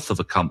the health of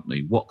a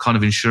company. What kind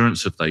of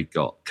insurance have they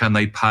got? Can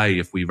they pay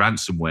if we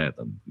ransomware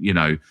them?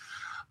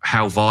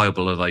 How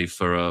viable are they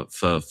for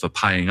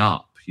paying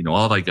up?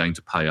 Are they going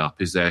to pay up?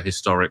 Is there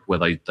historic where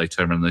they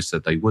turned around and they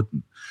said they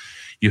wouldn't?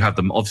 You have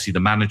them, obviously, the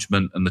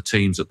management and the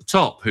teams at the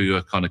top who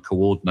are kind of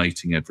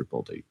coordinating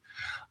everybody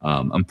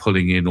and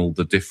pulling in all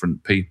the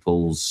different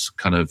people's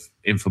kind of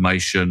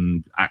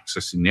information,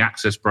 accessing the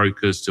access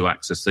brokers to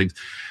access things.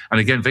 And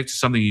again, Victor,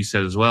 something you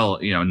said as well,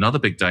 another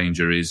big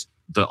danger is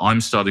that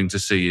I'm starting to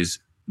see is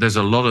there's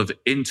a lot of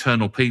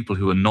internal people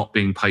who are not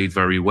being paid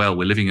very well.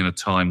 We're living in a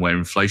time where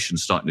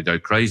inflation's starting to go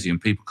crazy and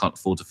people can't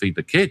afford to feed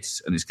their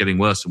kids, and it's getting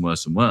worse and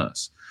worse and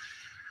worse.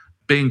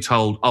 Being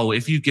told, I'll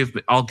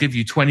give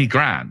you 20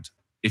 grand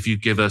if you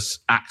give us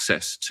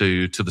access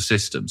to the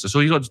systems. That's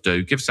all you got to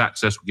do. Give us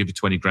access, we'll give you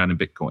 20 grand in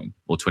Bitcoin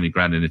or 20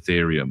 grand in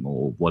Ethereum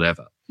or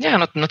whatever. Yeah,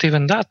 not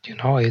even that.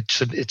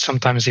 It's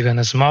sometimes even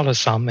a smaller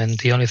sum, and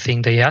the only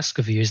thing they ask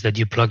of you is that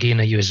you plug in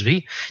a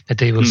USB that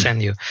they will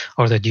send you,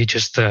 or that you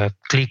just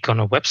click on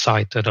a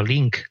website or a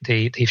link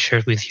they've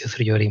shared with you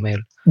through your email.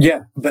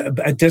 Yeah,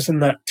 but doesn't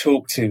that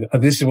talk to?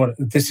 This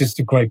is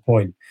the great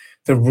point.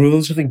 the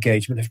rules of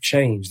engagement have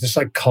changed. The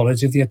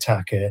psychology of the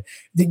attacker,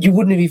 you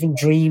wouldn't have even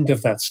dreamed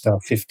of that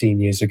stuff 15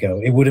 years ago.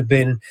 It would have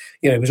been,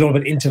 it was all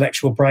about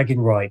intellectual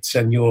bragging rights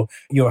and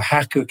your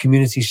hacker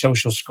community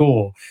social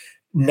score.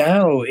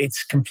 Now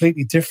it's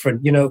completely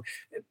different.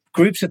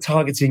 Groups are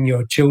targeting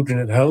your children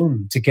at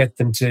home to get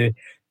them to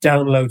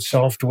download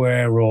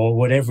software or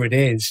whatever it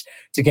is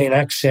to gain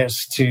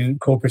access to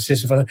corporate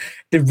systems.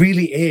 There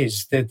really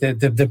is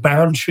the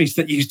boundaries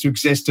that used to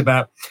exist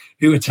about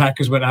who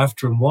attackers went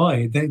after and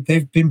why.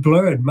 They've been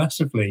blurred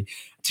massively.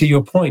 To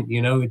your point,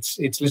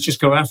 it's let's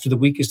just go after the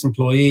weakest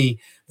employee,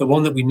 the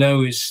one that we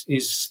know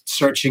is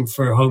searching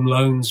for home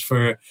loans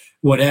for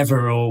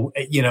whatever, or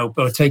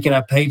taking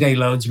out payday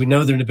loans. We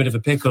know they're in a bit of a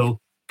pickle.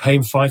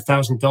 Paying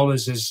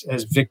 $5,000,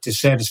 as Victor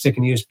said, to stick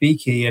a USB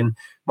key. And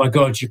my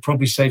God, you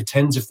probably save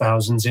tens of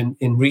thousands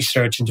in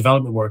research and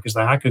development work as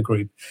the hacker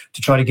group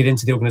to try to get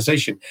into the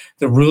organization.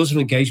 The rules of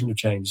engagement have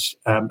changed.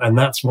 And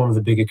that's one of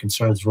the bigger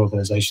concerns for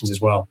organizations as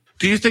well.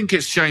 Do you think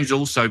it's changed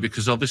also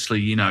because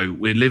obviously,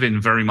 we live in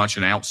very much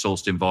an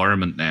outsourced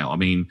environment now? I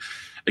mean,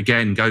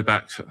 again, go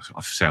back,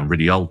 I sound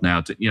really old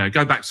now,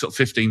 go back sort of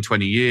 15,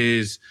 20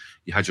 years.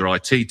 You had your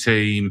IT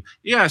team.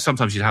 Yeah,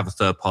 sometimes you'd have a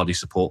third-party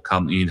support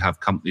company. You'd have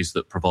companies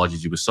that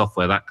provided you with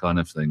software, that kind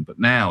of thing. But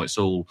now it's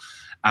all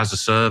as a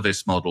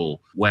service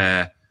model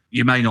where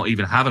you may not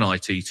even have an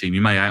IT team.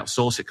 You may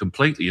outsource it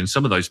completely. And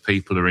some of those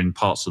people are in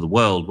parts of the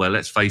world where,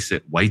 let's face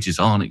it, wages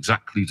aren't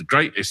exactly the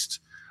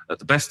greatest at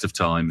the best of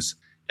times.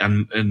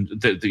 And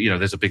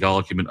there's a big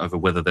argument over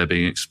whether they're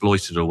being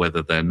exploited or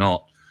whether they're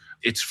not.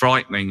 It's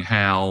frightening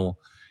how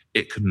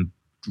it can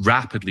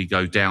rapidly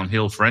go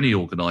downhill for any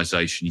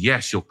organization.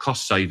 Yes, you're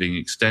cost saving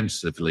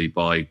extensively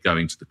by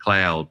going to the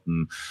cloud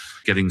and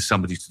getting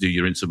somebody to do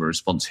your incident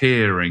response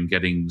here and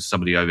getting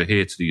somebody over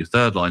here to do your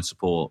third line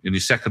support and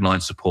your second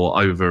line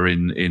support over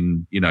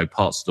in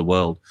parts of the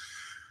world.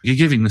 You're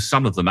giving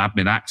some of them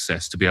admin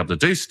access to be able to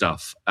do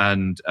stuff.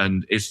 And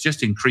it's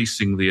just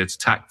increasing the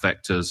attack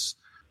vectors.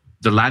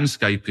 The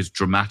landscape is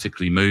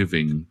dramatically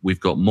moving. We've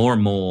got more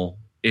and more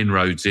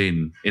inroads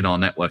in our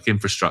network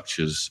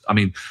infrastructures. I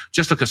mean,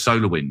 just look at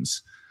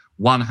SolarWinds.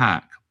 One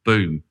hack,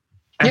 boom.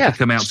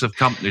 Epic amounts of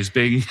companies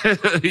being,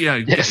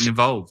 getting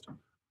involved.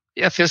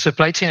 Yeah, the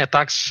supply chain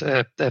attacks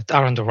are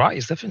on the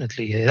rise,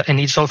 definitely. And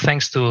it's all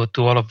thanks to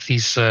all of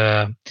these,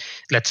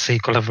 let's say,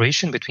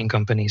 collaboration between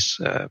companies.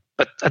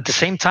 But at the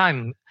same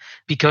time,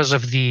 because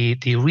of the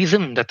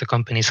rhythm that the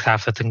companies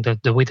have,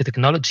 the way the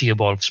technology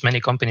evolves, many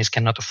companies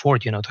cannot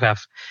afford, to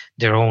have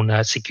their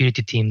own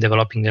security team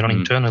developing their own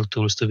internal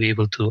tools to be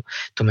able to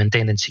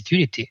maintain that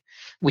security.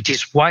 Which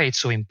is why it's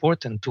so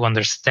important to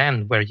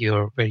understand where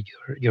your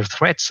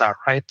threats are,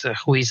 right?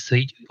 Whose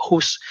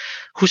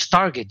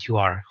target you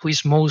are, who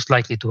is most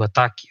likely to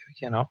attack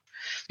you,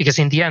 because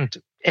in the end,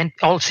 and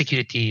all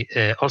security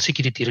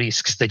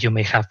risks that you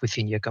may have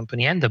within your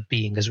company end up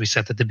being, as we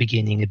said at the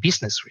beginning, a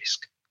business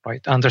risk,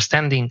 right?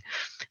 Understanding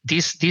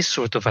these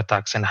sort of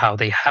attacks and how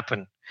they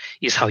happen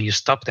is how you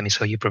stop them, is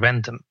how you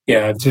prevent them.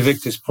 Yeah, to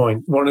Victor's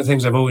point, one of the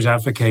things I've always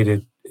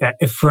advocated,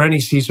 if for any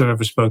CISO I've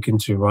ever spoken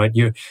to, right,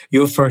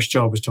 your first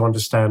job is to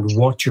understand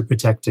what you're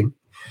protecting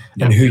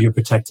and who you're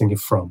protecting it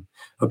from.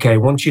 Okay,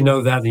 once you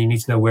know that, then you need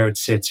to know where it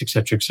sits, et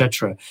cetera, et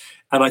cetera.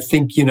 And I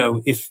think,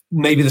 if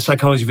maybe the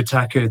psychology of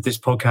attacker, this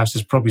podcast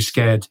has probably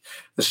scared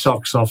the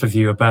socks off of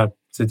you about,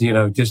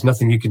 there's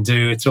nothing you can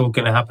do. It's all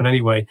going to happen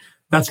anyway.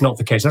 That's not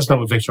the case. That's not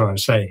what Victor and I are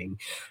saying.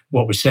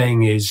 What we're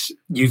saying is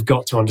you've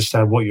got to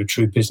understand what your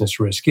true business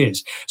risk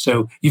is.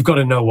 So you've got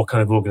to know what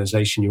kind of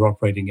organization you're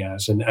operating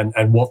as and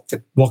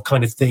what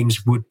kind of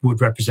things would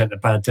represent a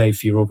bad day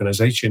for your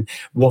organization,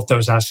 what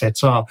those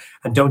assets are.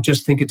 And don't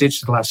just think of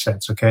digital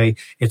assets, okay?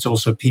 It's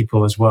also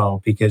people as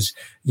well, because,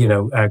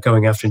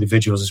 going after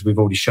individuals, as we've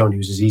already shown you,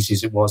 is as easy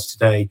as it was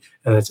today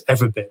and it's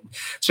ever been.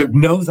 So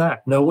know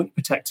what you're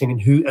protecting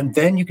and who, and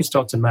then you can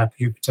start to map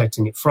who you're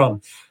protecting it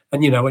from.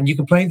 And, and you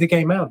can play the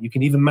game out. You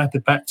can even map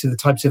it back to the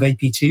types of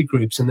APT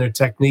groups and their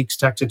techniques,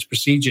 tactics,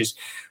 procedures.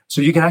 So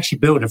you can actually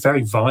build a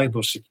very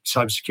viable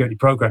cybersecurity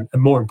program.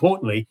 And more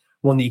importantly,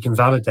 one that you can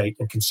validate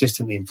and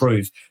consistently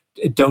improve.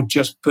 Don't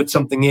just put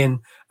something in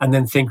and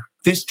then think,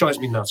 this drives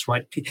me nuts,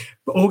 right?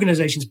 But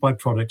organizations buy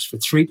products for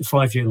 3 to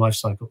 5 year life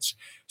cycles.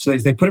 So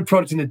they put a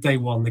product in at day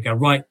one. They go,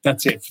 right,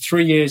 that's it. For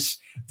 3 years,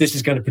 this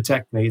is going to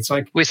protect me. It's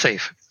like, we're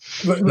safe.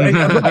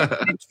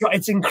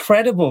 It's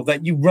incredible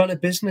that you run a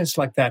business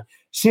like that.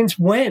 Since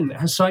when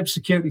has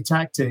cybersecurity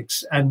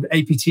tactics and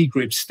APT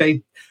groups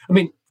stayed? I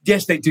mean,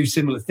 yes, they do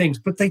similar things,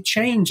 but they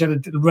change at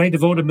a rate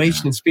of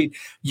automation and speed.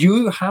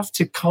 You have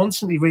to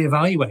constantly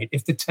reevaluate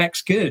if the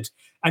tech's good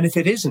and if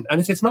it isn't.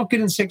 And if it's not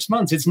good in 6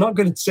 months, it's not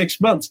good in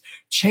 6 months.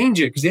 Change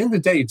it, because at the end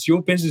of the day, it's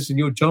your business and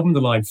your job on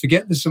the line.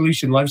 Forget the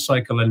solution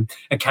lifecycle and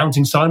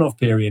accounting sign-off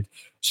period.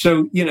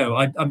 So,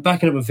 I'm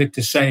backing up what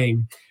Victor's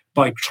saying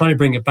by trying to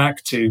bring it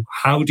back to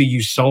how do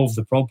you solve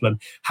the problem?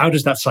 How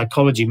does that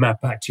psychology map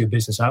back to your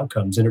business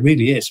outcomes? And it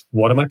really is,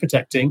 what am I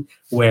protecting?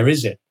 Where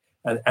is it?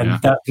 And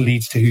that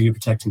leads to who you're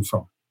protecting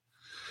from.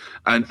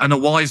 And a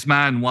wise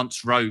man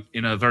once wrote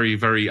in a very,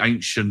 very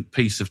ancient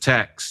piece of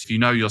text, if you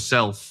know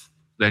yourself,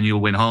 then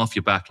you'll win half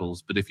your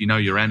battles. But if you know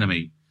your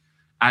enemy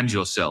and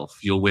yourself,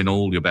 you'll win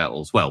all your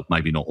battles. Well,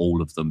 maybe not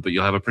all of them, but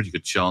you'll have a pretty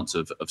good chance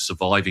of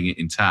surviving it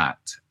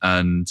intact.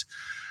 And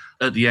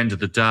at the end of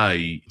the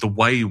day, the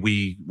way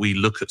we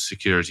look at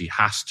security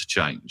has to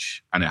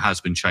change, and it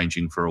has been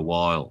changing for a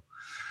while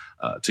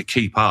to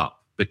keep up.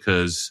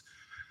 Because,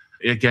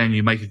 again,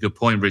 you make a good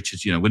point,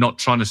 Richard. You know, we're not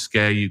trying to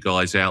scare you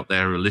guys out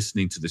there who are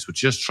listening to this. We're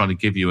just trying to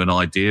give you an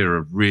idea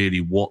of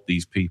really what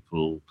these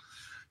people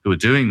who are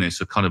doing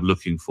this are kind of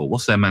looking for.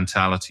 What's their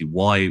mentality?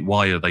 Why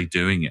are they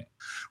doing it?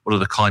 What are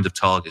the kind of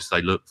targets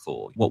they look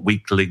for? What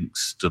weak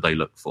links do they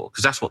look for?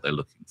 Because that's what they're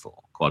looking for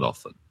quite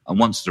often. And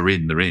once they're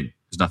in, they're in.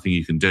 There's nothing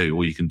you can do.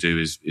 All you can do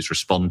is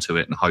respond to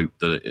it and hope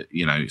that,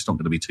 you know, it's not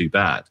going to be too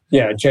bad.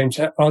 Yeah, James,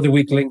 are the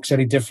weak links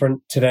any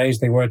different today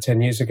as they were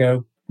 10 years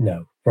ago?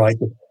 No, right?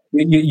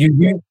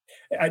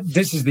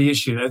 This is the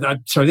issue.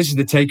 This is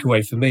the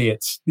takeaway for me.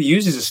 It's the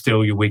users are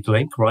still your weak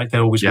link, right? They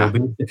always will be.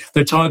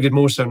 They're targeted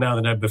more so now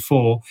than ever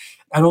before.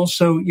 And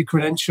also your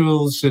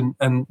credentials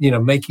and you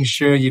know, making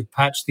sure you've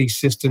patched these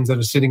systems that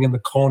are sitting in the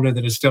corner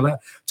that are still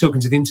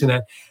talking to the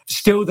internet.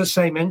 Still the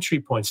same entry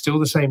points, still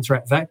the same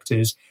threat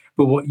vectors.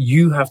 But what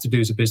you have to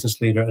do as a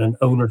business leader and an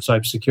owner of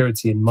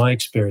cybersecurity, in my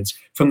experience,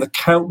 from the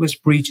countless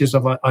breaches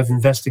I've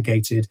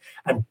investigated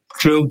and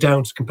drilled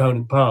down to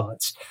component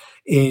parts,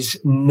 is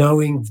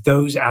knowing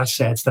those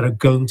assets that are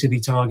going to be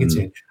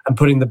targeted and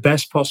putting the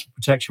best possible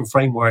protection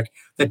framework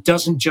that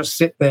doesn't just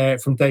sit there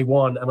from day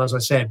one and, as I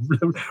said,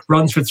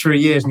 runs for 3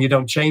 years and you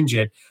don't change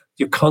it.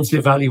 You're constantly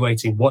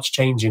evaluating what's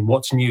changing,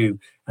 what's new.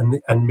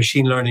 And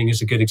machine learning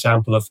is a good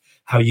example of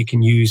how you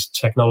can use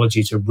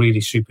technology to really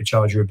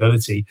supercharge your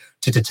ability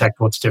to detect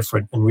what's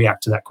different and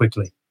react to that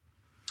quickly.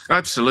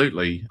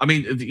 Absolutely. I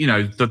mean, you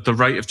know, the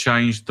rate of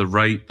change, the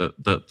rate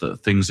that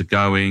things are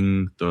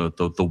going,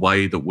 the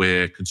way that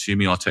we're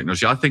consuming our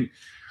technology. I think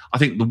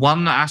the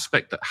one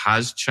aspect that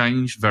has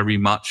changed very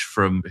much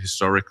from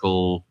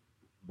historical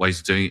ways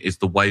of doing it is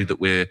the way that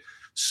we're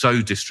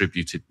so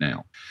distributed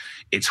now.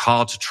 It's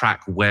hard to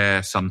track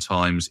where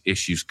sometimes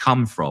issues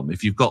come from.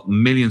 If you've got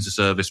millions of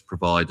service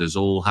providers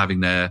all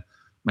having their,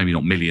 maybe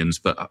not millions,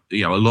 but,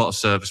 you know, a lot of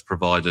service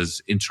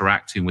providers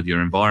interacting with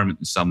your environment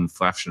in some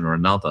fashion or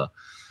another,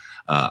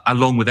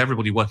 along with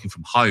everybody working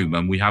from home,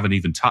 and we haven't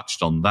even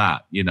touched on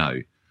that, you know,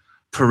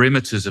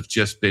 perimeters have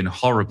just been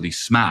horribly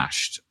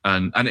smashed.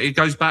 And it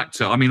goes back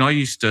to, I mean, there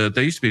used to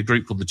be a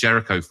group called the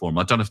Jericho Forum.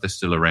 I don't know if they're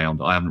still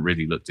around. I haven't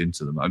really looked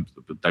into them.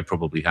 They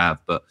probably have.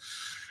 But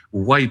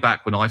way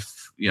back when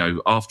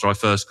after I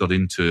first got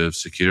into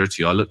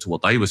security, I looked at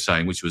what they were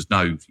saying, which was,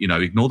 no, you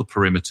know, ignore the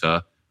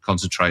perimeter,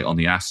 concentrate on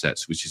the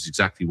assets, which is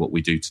exactly what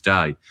we do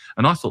today.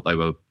 And I thought they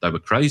were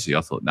crazy.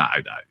 I thought, no,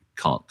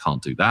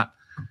 can't do that.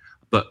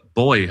 But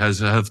boy,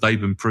 have they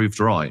been proved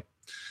right.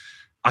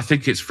 I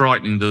think it's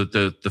frightening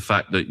the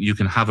fact that you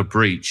can have a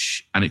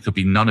breach and it could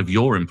be none of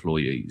your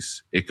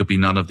employees. It could be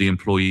none of the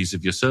employees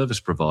of your service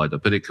provider,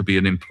 but it could be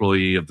an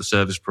employee of the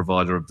service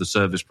provider of the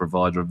service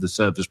provider of the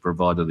service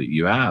provider that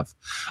you have,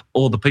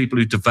 or the people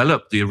who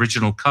developed the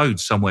original code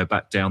somewhere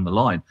back down the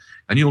line.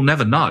 And you'll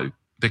never know,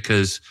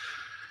 because,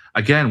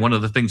 again, one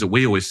of the things that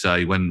we always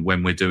say when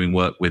we're doing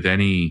work with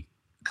any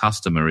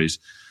customer is,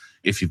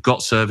 if you've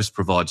got service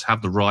providers,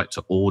 have the right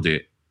to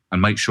audit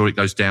and make sure it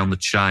goes down the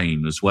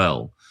chain as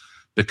well.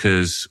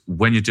 Because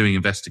when you're doing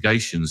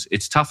investigations,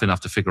 it's tough enough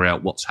to figure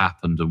out what's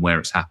happened and where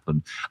it's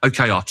happened.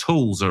 Okay, our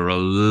tools are a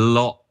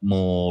lot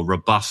more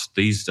robust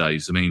these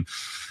days. I mean,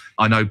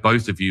 I know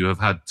both of you have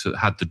had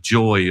the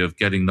joy of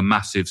getting the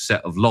massive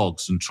set of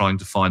logs and trying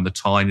to find the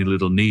tiny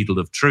little needle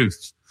of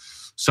truth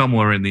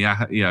somewhere in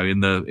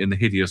the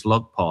hideous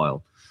log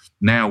pile.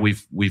 Now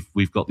we've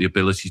got the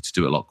ability to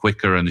do it a lot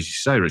quicker, and as you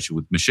say, Richard,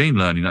 with machine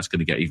learning, that's going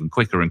to get even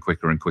quicker and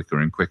quicker and quicker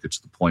and quicker,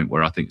 to the point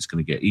where I think it's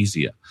going to get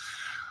easier.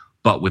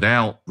 But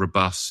without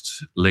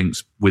robust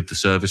links with the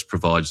service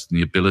providers and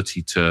the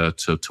ability to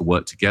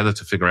work together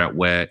to figure out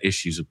where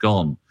issues have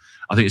gone,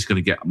 I think it's going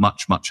to get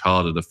much, much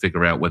harder to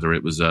figure out whether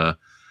it was an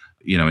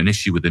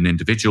issue with an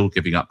individual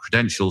giving up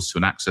credentials to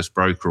an access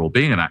broker, or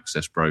being an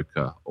access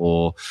broker,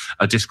 or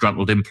a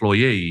disgruntled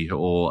employee,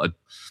 or a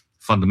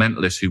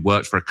fundamentalist who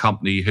worked for a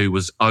company who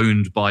was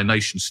owned by a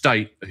nation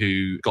state,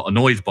 who got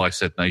annoyed by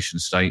said nation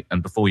state,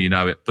 and before you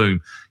know it,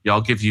 boom, I'll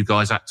give you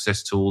guys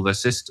access to all their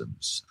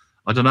systems.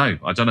 I don't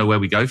know where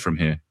we go from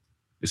here.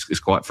 It's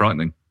quite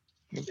frightening.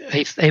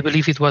 I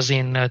believe it was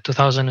in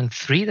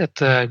 2003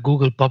 that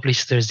Google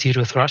published their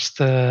Zero Trust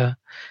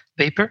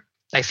paper.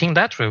 I think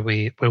that's where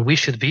we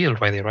should be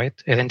already, right?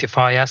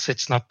 Identify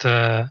assets, not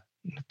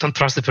don't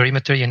trust the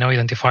perimeter.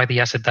 Identify the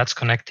asset that's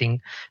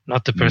connecting,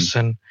 not the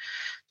person.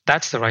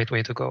 That's the right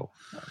way to go.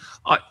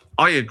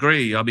 I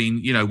agree. I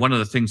mean, one of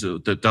the things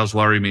that does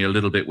worry me a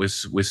little bit with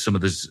some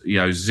of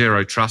the,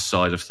 zero trust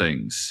side of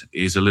things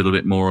is a little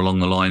bit more along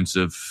the lines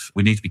of,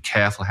 we need to be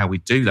careful how we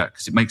do that,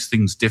 because it makes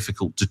things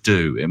difficult to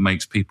do. It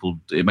makes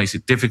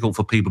it difficult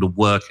for people to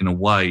work in a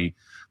way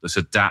that's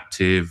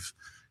adaptive,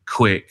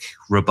 quick,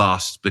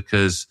 robust,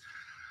 because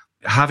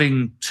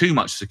having too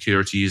much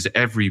security is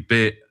every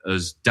bit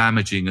as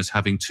damaging as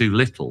having too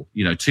little.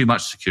 Too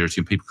much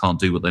security and people can't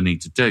do what they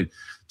need to do.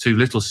 Too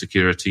little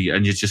security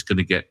and you're just going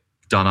to get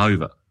done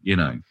over,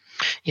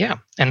 Yeah,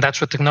 and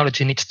that's what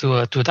technology needs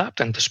to adapt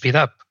and to speed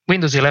up.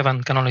 Windows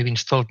 11 can only be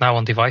installed now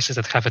on devices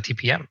that have a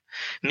TPM.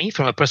 Me,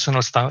 from a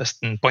personal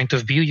point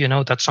of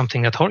view, that's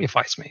something that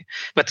horrifies me.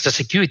 But as a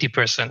security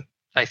person,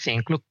 I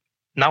think, look,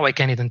 now I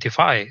can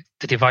identify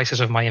the devices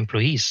of my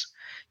employees,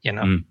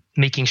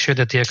 making sure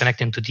that they are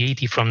connecting to the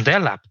AD from their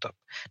laptop,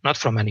 not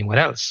from anywhere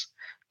else,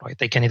 right?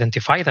 They can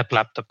identify that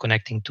laptop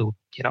connecting to,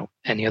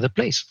 any other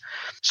place.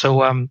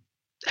 So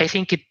I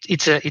think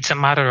it's a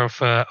matter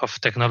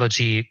of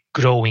technology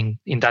growing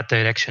in that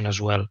direction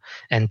as well,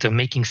 and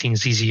making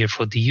things easier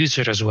for the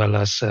user as well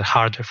as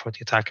harder for the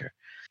attacker.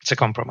 It's a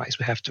compromise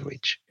we have to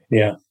reach.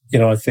 Yeah,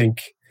 I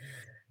think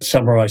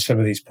summarize some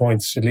of these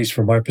points, at least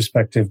from my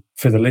perspective,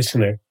 for the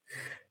listener.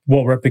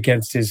 What we're up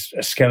against is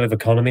a scale of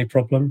economy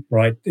problem,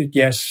 right?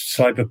 Yes,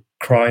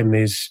 cybercrime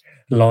is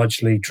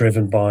largely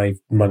driven by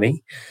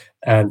money,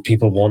 and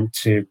people want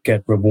to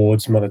get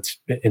rewards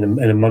in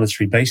a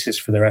monetary basis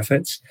for their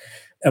efforts.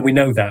 And we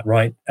know that,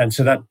 right? And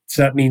so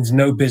that means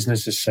no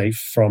business is safe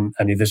from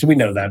any of this. And we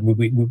know that.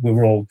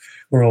 We're all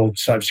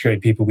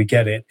cybersecurity people. We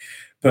get it.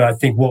 But I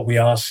think what we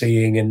are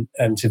seeing,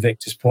 and to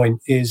Victor's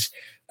point, is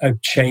a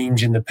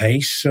change in the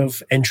pace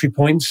of entry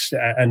points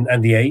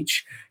and the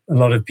age. A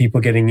lot of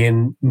people getting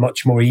in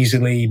much more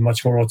easily,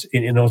 much more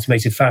in an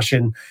automated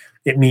fashion.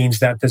 It means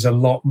that there's a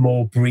lot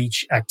more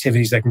breach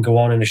activities that can go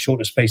on in a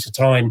shorter space of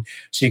time.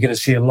 So you're going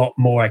to see a lot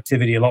more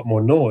activity, a lot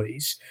more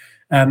noise.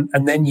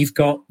 And then you've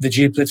got the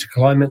geopolitical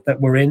climate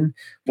that we're in,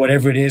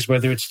 whatever it is,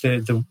 whether it's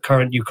the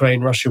current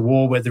Ukraine-Russia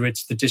war, whether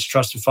it's the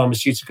distrust of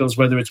pharmaceuticals,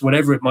 whether it's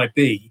whatever it might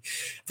be,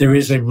 there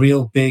is a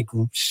real big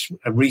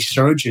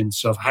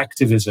resurgence of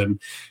hacktivism.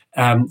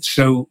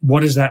 So what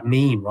does that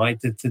mean, right?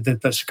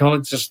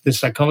 The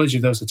psychology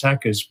of those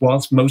attackers,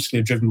 whilst mostly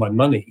are driven by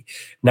money,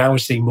 now we're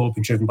seeing more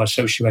being driven by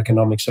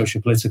socioeconomic,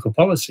 sociopolitical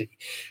policy.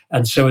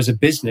 And so as a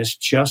business,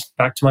 just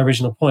back to my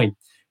original point,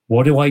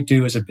 what do I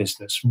do as a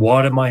business?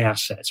 What are my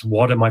assets?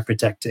 What am I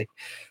protecting?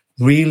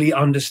 Really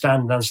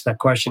understand and answer that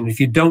question. If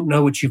you don't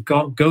know what you've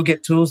got, go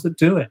get tools that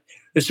do it.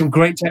 There's some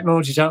great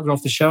technologies out there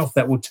off the shelf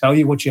that will tell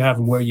you what you have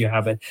and where you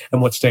have it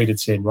and what state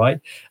it's in, right?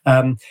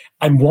 And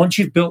once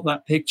you've built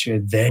that picture,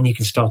 then you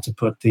can start to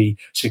put the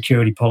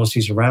security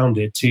policies around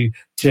it to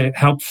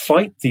help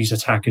fight these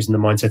attackers and the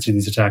mindsets of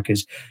these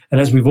attackers.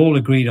 And as we've all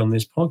agreed on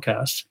this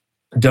podcast,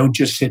 don't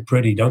just sit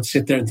pretty. Don't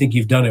sit there and think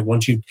you've done it.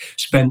 Once you've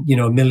spent,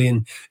 $1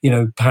 million,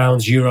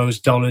 pounds, euros,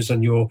 dollars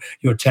on your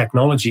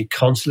technology,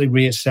 constantly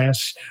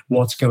reassess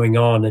what's going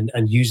on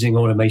and using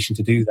automation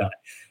to do that.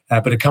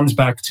 But it comes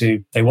back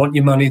to, they want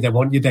your money, they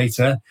want your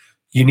data.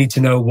 You need to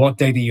know what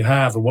data you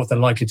have and what they're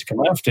likely to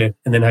come after,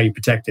 and then how you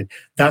protect it.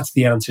 That's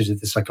the answer to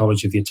the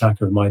psychology of the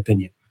attacker, in my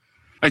opinion.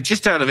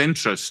 Just out of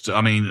interest,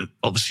 I mean,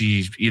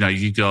 obviously,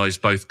 you guys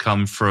both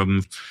come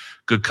from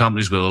good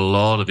companies with a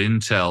lot of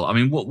intel. I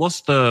mean,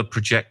 what's the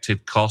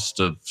projected cost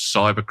of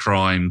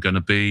cybercrime going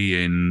to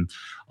be in,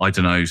 I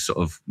don't know, sort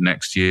of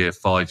next year,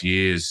 5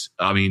 years?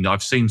 I mean,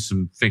 I've seen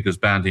some figures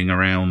banding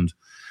around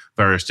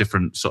various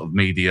different sort of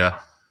media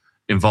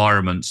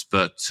environments,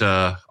 but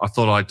I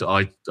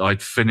thought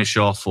I'd finish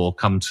off or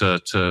come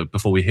to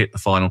before we hit the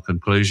final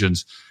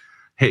conclusions,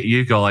 hit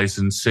you guys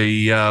and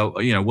see,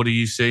 what are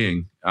you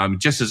seeing?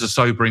 Just as a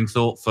sobering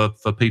thought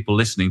for people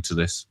listening to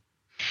this.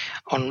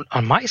 On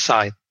my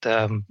side,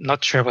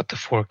 not sure what the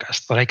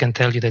forecast, but I can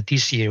tell you that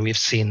this year we've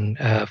seen,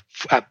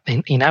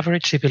 in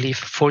average, I believe,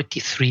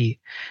 43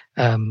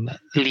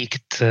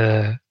 leaked,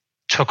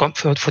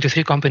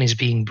 43 companies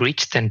being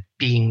breached and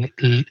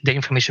their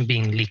information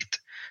being leaked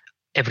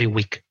every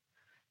week.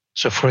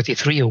 So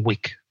 43 a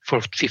week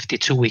for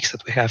 52 weeks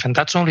that we have. And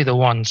that's only the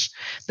ones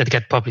that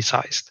get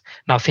publicized.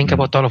 Now think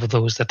about all of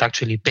those that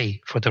actually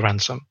pay for the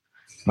ransom.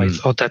 Right?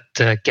 Or that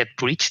get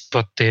breached,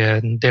 but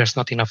there's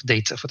not enough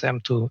data for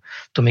them to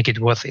make it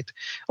worth it,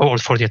 or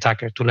for the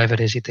attacker to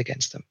leverage it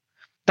against them.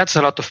 That's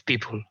a lot of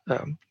people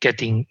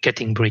getting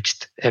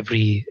breached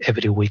every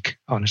week,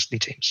 honestly,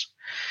 James.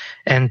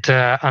 And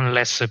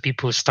unless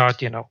people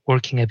start,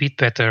 working a bit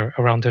better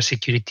around their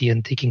security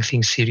and taking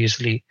things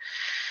seriously,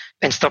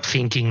 and stop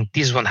thinking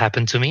this won't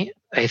happen to me,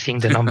 I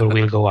think the number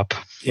will go up.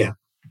 Yeah,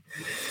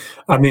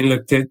 I mean,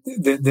 look,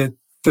 the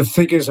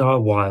figures are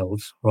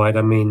wild, right?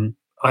 I mean,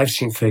 I've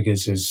seen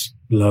figures as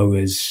low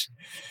as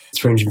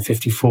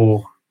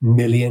 354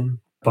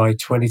 million by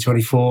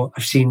 2024.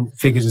 I've seen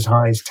figures as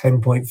high as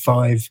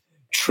 10.5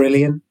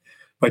 trillion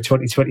by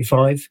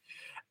 2025.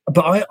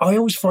 But I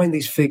always find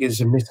these figures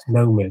a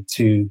misnomer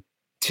to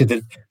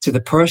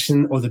the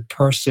person or the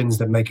persons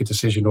that make a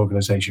decision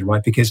organization,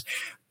 right? Because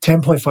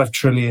 10.5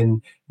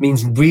 trillion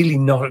means really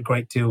not a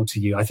great deal to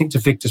you. I think to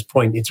Victor's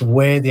point, it's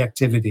where the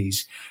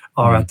activities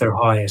are at their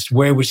highest,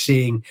 where we're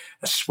seeing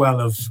a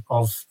swell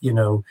of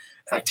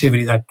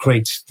activity that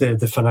creates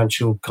the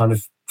financial kind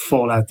of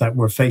fallout that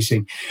we're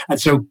facing.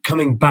 And so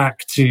coming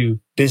back to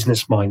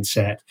business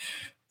mindset,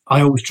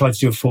 I always try to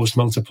do a force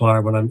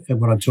multiplier when I'm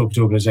talking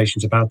to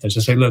organizations about this.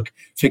 I say, look,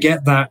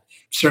 forget that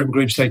certain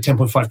groups say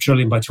 10.5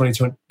 trillion by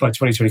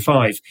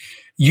 2025.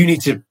 You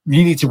need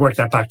to work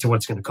that back to what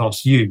it's going to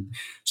cost you.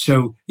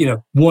 So,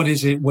 what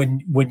is it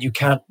when you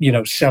can't,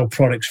 sell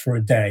products for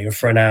a day or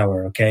for an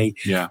hour? Okay.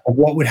 Yeah. Or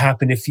what would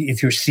happen if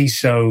your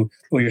CISO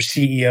or your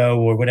CEO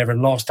or whatever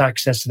lost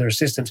access to their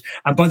systems?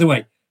 And by the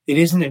way, it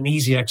isn't an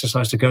easy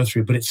exercise to go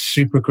through, but it's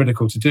super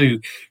critical to do,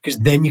 because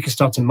then you can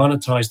start to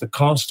monetize the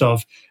cost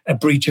of a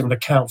breach of an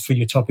account for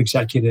your top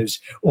executives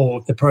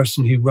or the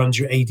person who runs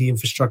your AD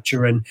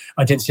infrastructure and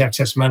identity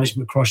access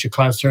management across your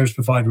cloud service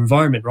provider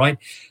environment, right?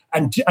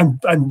 And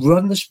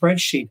run the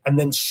spreadsheet and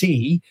then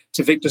see,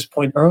 to Victor's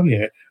point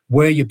earlier,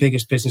 where your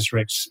biggest business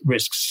risks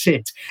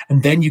sit.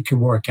 And then you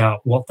can work out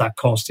what that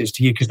cost is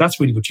to you, because that's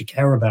really what you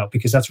care about,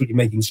 because that's what you're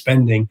making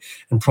spending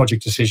and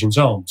project decisions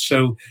on.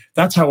 So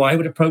that's how I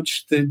would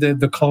approach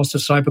the cost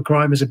of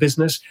cybercrime as a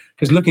business,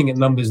 because looking at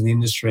numbers in the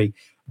industry,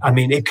 I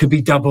mean, it could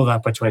be double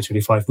that by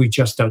 2025. We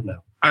just don't know.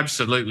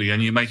 Absolutely.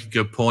 And you make a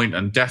good point,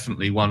 and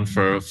definitely one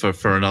for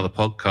another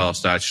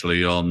podcast,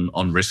 actually,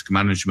 on risk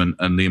management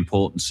and the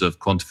importance of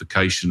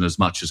quantification as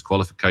much as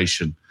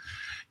qualification.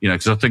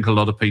 Because I think a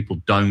lot of people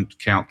don't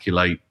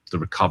calculate the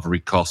recovery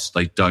costs.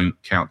 They don't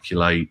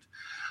calculate,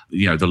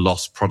 the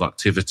lost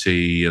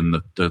productivity and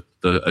the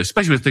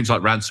especially with things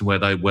like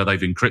ransomware, where they've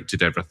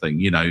encrypted everything.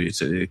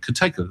 It could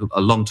take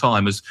a long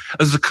time, as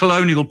the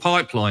Colonial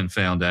Pipeline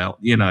found out.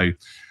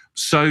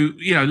 So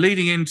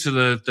leading into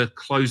the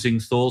closing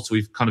thoughts,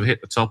 we've kind of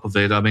hit the top of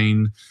it. I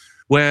mean,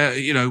 where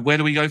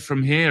do we go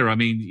from here? I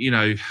mean,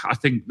 I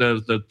think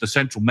the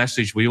central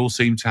message we all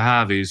seem to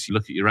have is you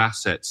look at your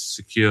assets,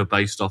 secure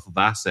based off of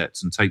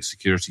assets, and take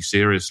security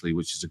seriously,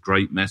 which is a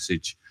great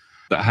message.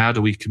 But how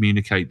do we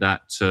communicate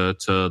that to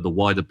the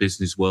wider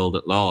business world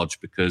at large?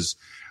 Because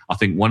I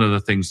think one of the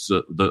things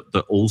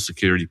that all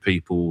security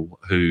people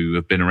who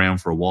have been around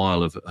for a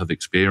while have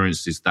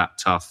experienced is that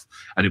tough.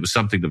 And it was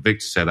something that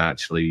Victor said,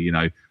 actually,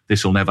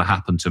 this will never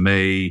happen to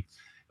me.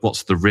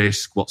 What's the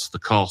risk? What's the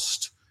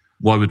cost?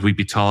 Why would we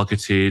be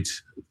targeted?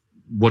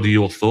 What are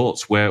your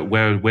thoughts? Where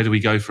do we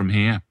go from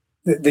here?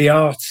 The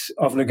art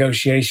of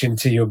negotiation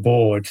to your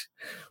board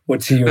or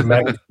to your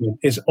management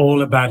is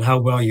all about how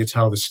well you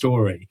tell the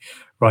story,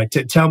 right?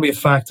 Tell me a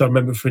fact I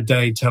remember for a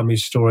day. Tell me a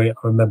story I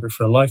remember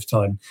for a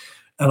lifetime.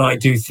 And I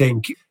do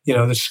think,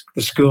 the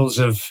schools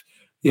of,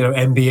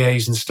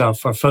 MBAs and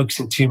stuff are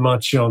focusing too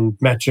much on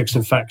metrics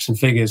and facts and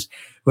figures,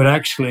 but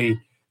actually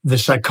the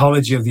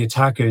psychology of the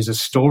attacker is a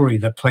story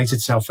that plays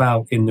itself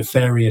out in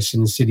nefarious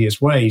and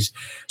insidious ways.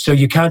 So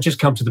you can't just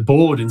come to the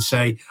board and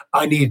say,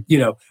 I need,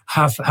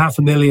 half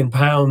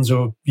 £1,000,000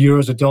 or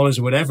euros or dollars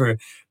or whatever,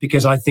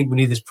 because I think we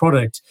need this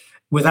product,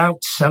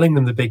 without selling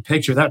them the big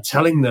picture, without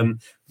telling them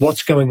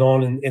what's going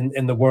on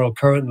in the world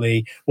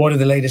currently, what are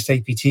the latest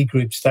APT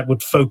groups that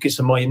would focus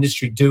on my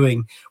industry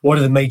doing, what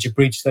are the major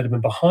breaches that have been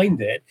behind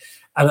it.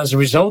 And as a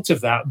result of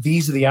that,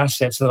 these are the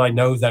assets that I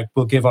know that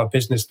will give our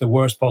business the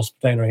worst possible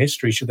day in our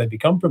history should they be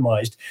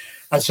compromised.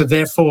 And so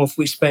therefore, if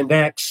we spend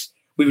X,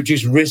 we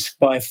reduce risk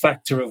by a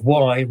factor of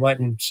Y, right?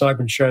 And cyber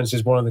insurance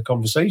is one of the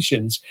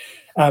conversations.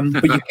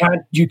 But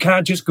you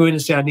can't just go in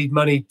and say, I need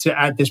money to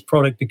add this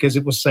product because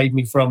it will save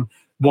me from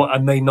what I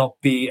may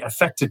not be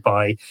affected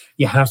by.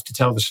 You have to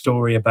tell the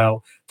story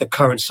about the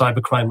current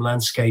cybercrime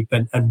landscape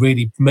and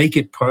really make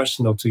it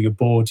personal to your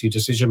board, to your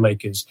decision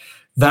makers.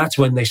 That's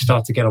when they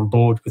start to get on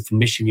board with the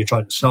mission you're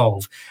trying to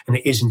solve. And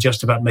it isn't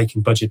just about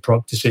making budget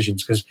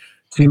decisions, because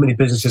too many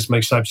businesses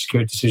make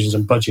cybersecurity decisions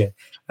on budget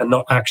and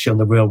not actually on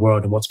the real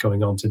world and what's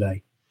going on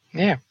today.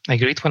 Yeah, I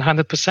agree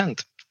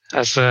 100%.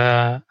 As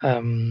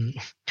I'm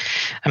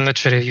not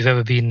sure if you've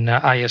ever been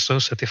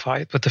ISO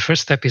certified, but the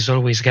first step is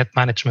always get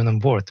management on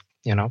board,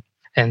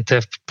 And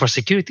for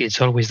security,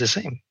 it's always the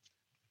same.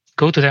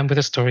 Go to them with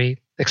a story,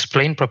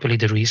 explain properly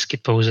the risk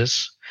it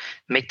poses,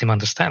 make them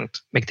understand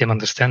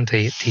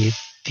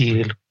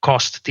the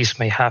cost this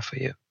may have for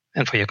you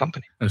and for your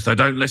company. And if they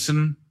don't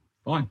listen,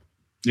 fine.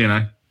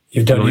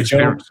 You've done your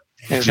job.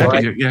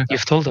 Exactly. Yeah.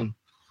 You've told them.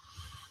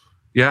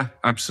 Yeah,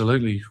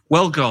 absolutely.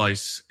 Well,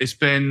 guys, it's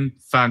been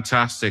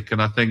fantastic.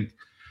 And I think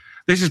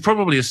this is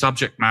probably a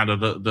subject matter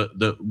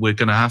that we're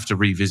going to have to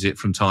revisit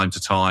from time to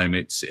time.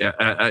 It's,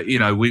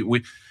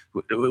 we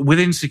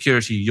within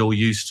security, you're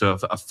used to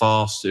a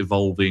fast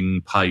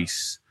evolving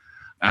pace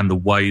and the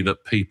way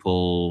that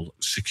people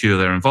secure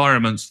their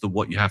environments,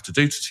 what you have to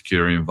do to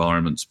secure your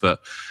environments, but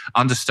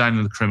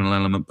understanding the criminal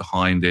element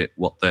behind it,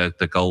 what their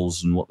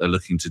goals and what they're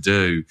looking to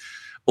do,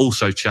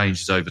 also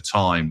changes over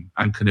time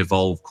and can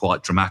evolve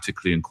quite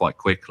dramatically and quite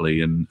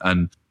quickly.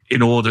 And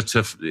in order to,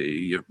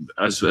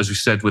 as we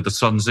said with the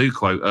Sun Tzu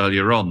quote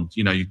earlier on,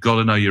 you've got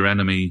to know your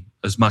enemy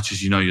as much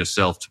as you know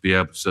yourself to be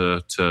able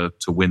to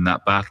win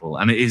that battle.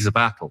 And it is a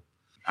battle,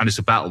 and it's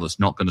a battle that's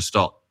not going to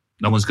stop.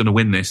 No one's going to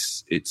win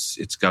this.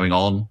 It's going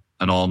on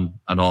and on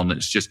and on.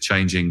 It's just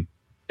changing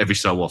every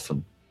so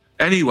often.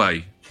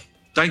 Anyway,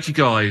 thank you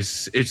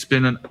guys. It's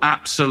been an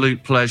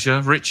absolute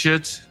pleasure.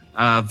 Richard,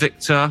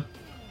 Victor,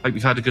 hope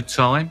you've had a good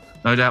time.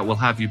 No doubt we'll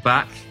have you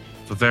back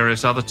for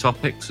various other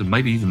topics and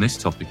maybe even this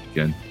topic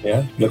again.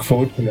 Yeah, look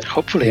forward to it.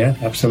 Hopefully. Yeah,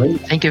 absolutely.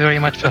 Thank you very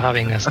much for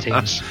having us,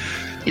 James.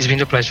 It's been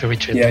a pleasure,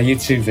 Richard. Yeah, you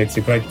too, Victor.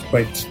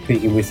 Great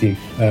speaking with you.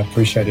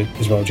 Appreciate it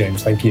as well,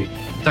 James. Thank you.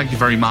 Thank you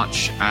very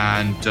much,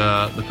 and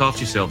look after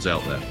yourselves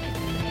out there.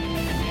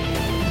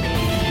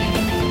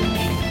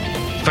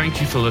 Thank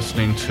you for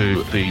listening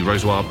to the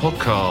Rosewire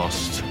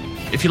podcast.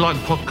 If you like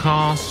the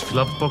podcast, if you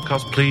love the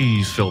podcast,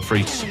 please feel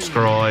free to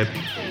subscribe.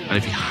 And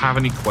if you have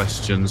any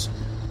questions,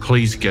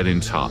 please get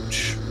in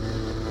touch.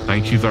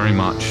 Thank you very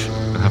much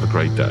and have a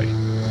great day.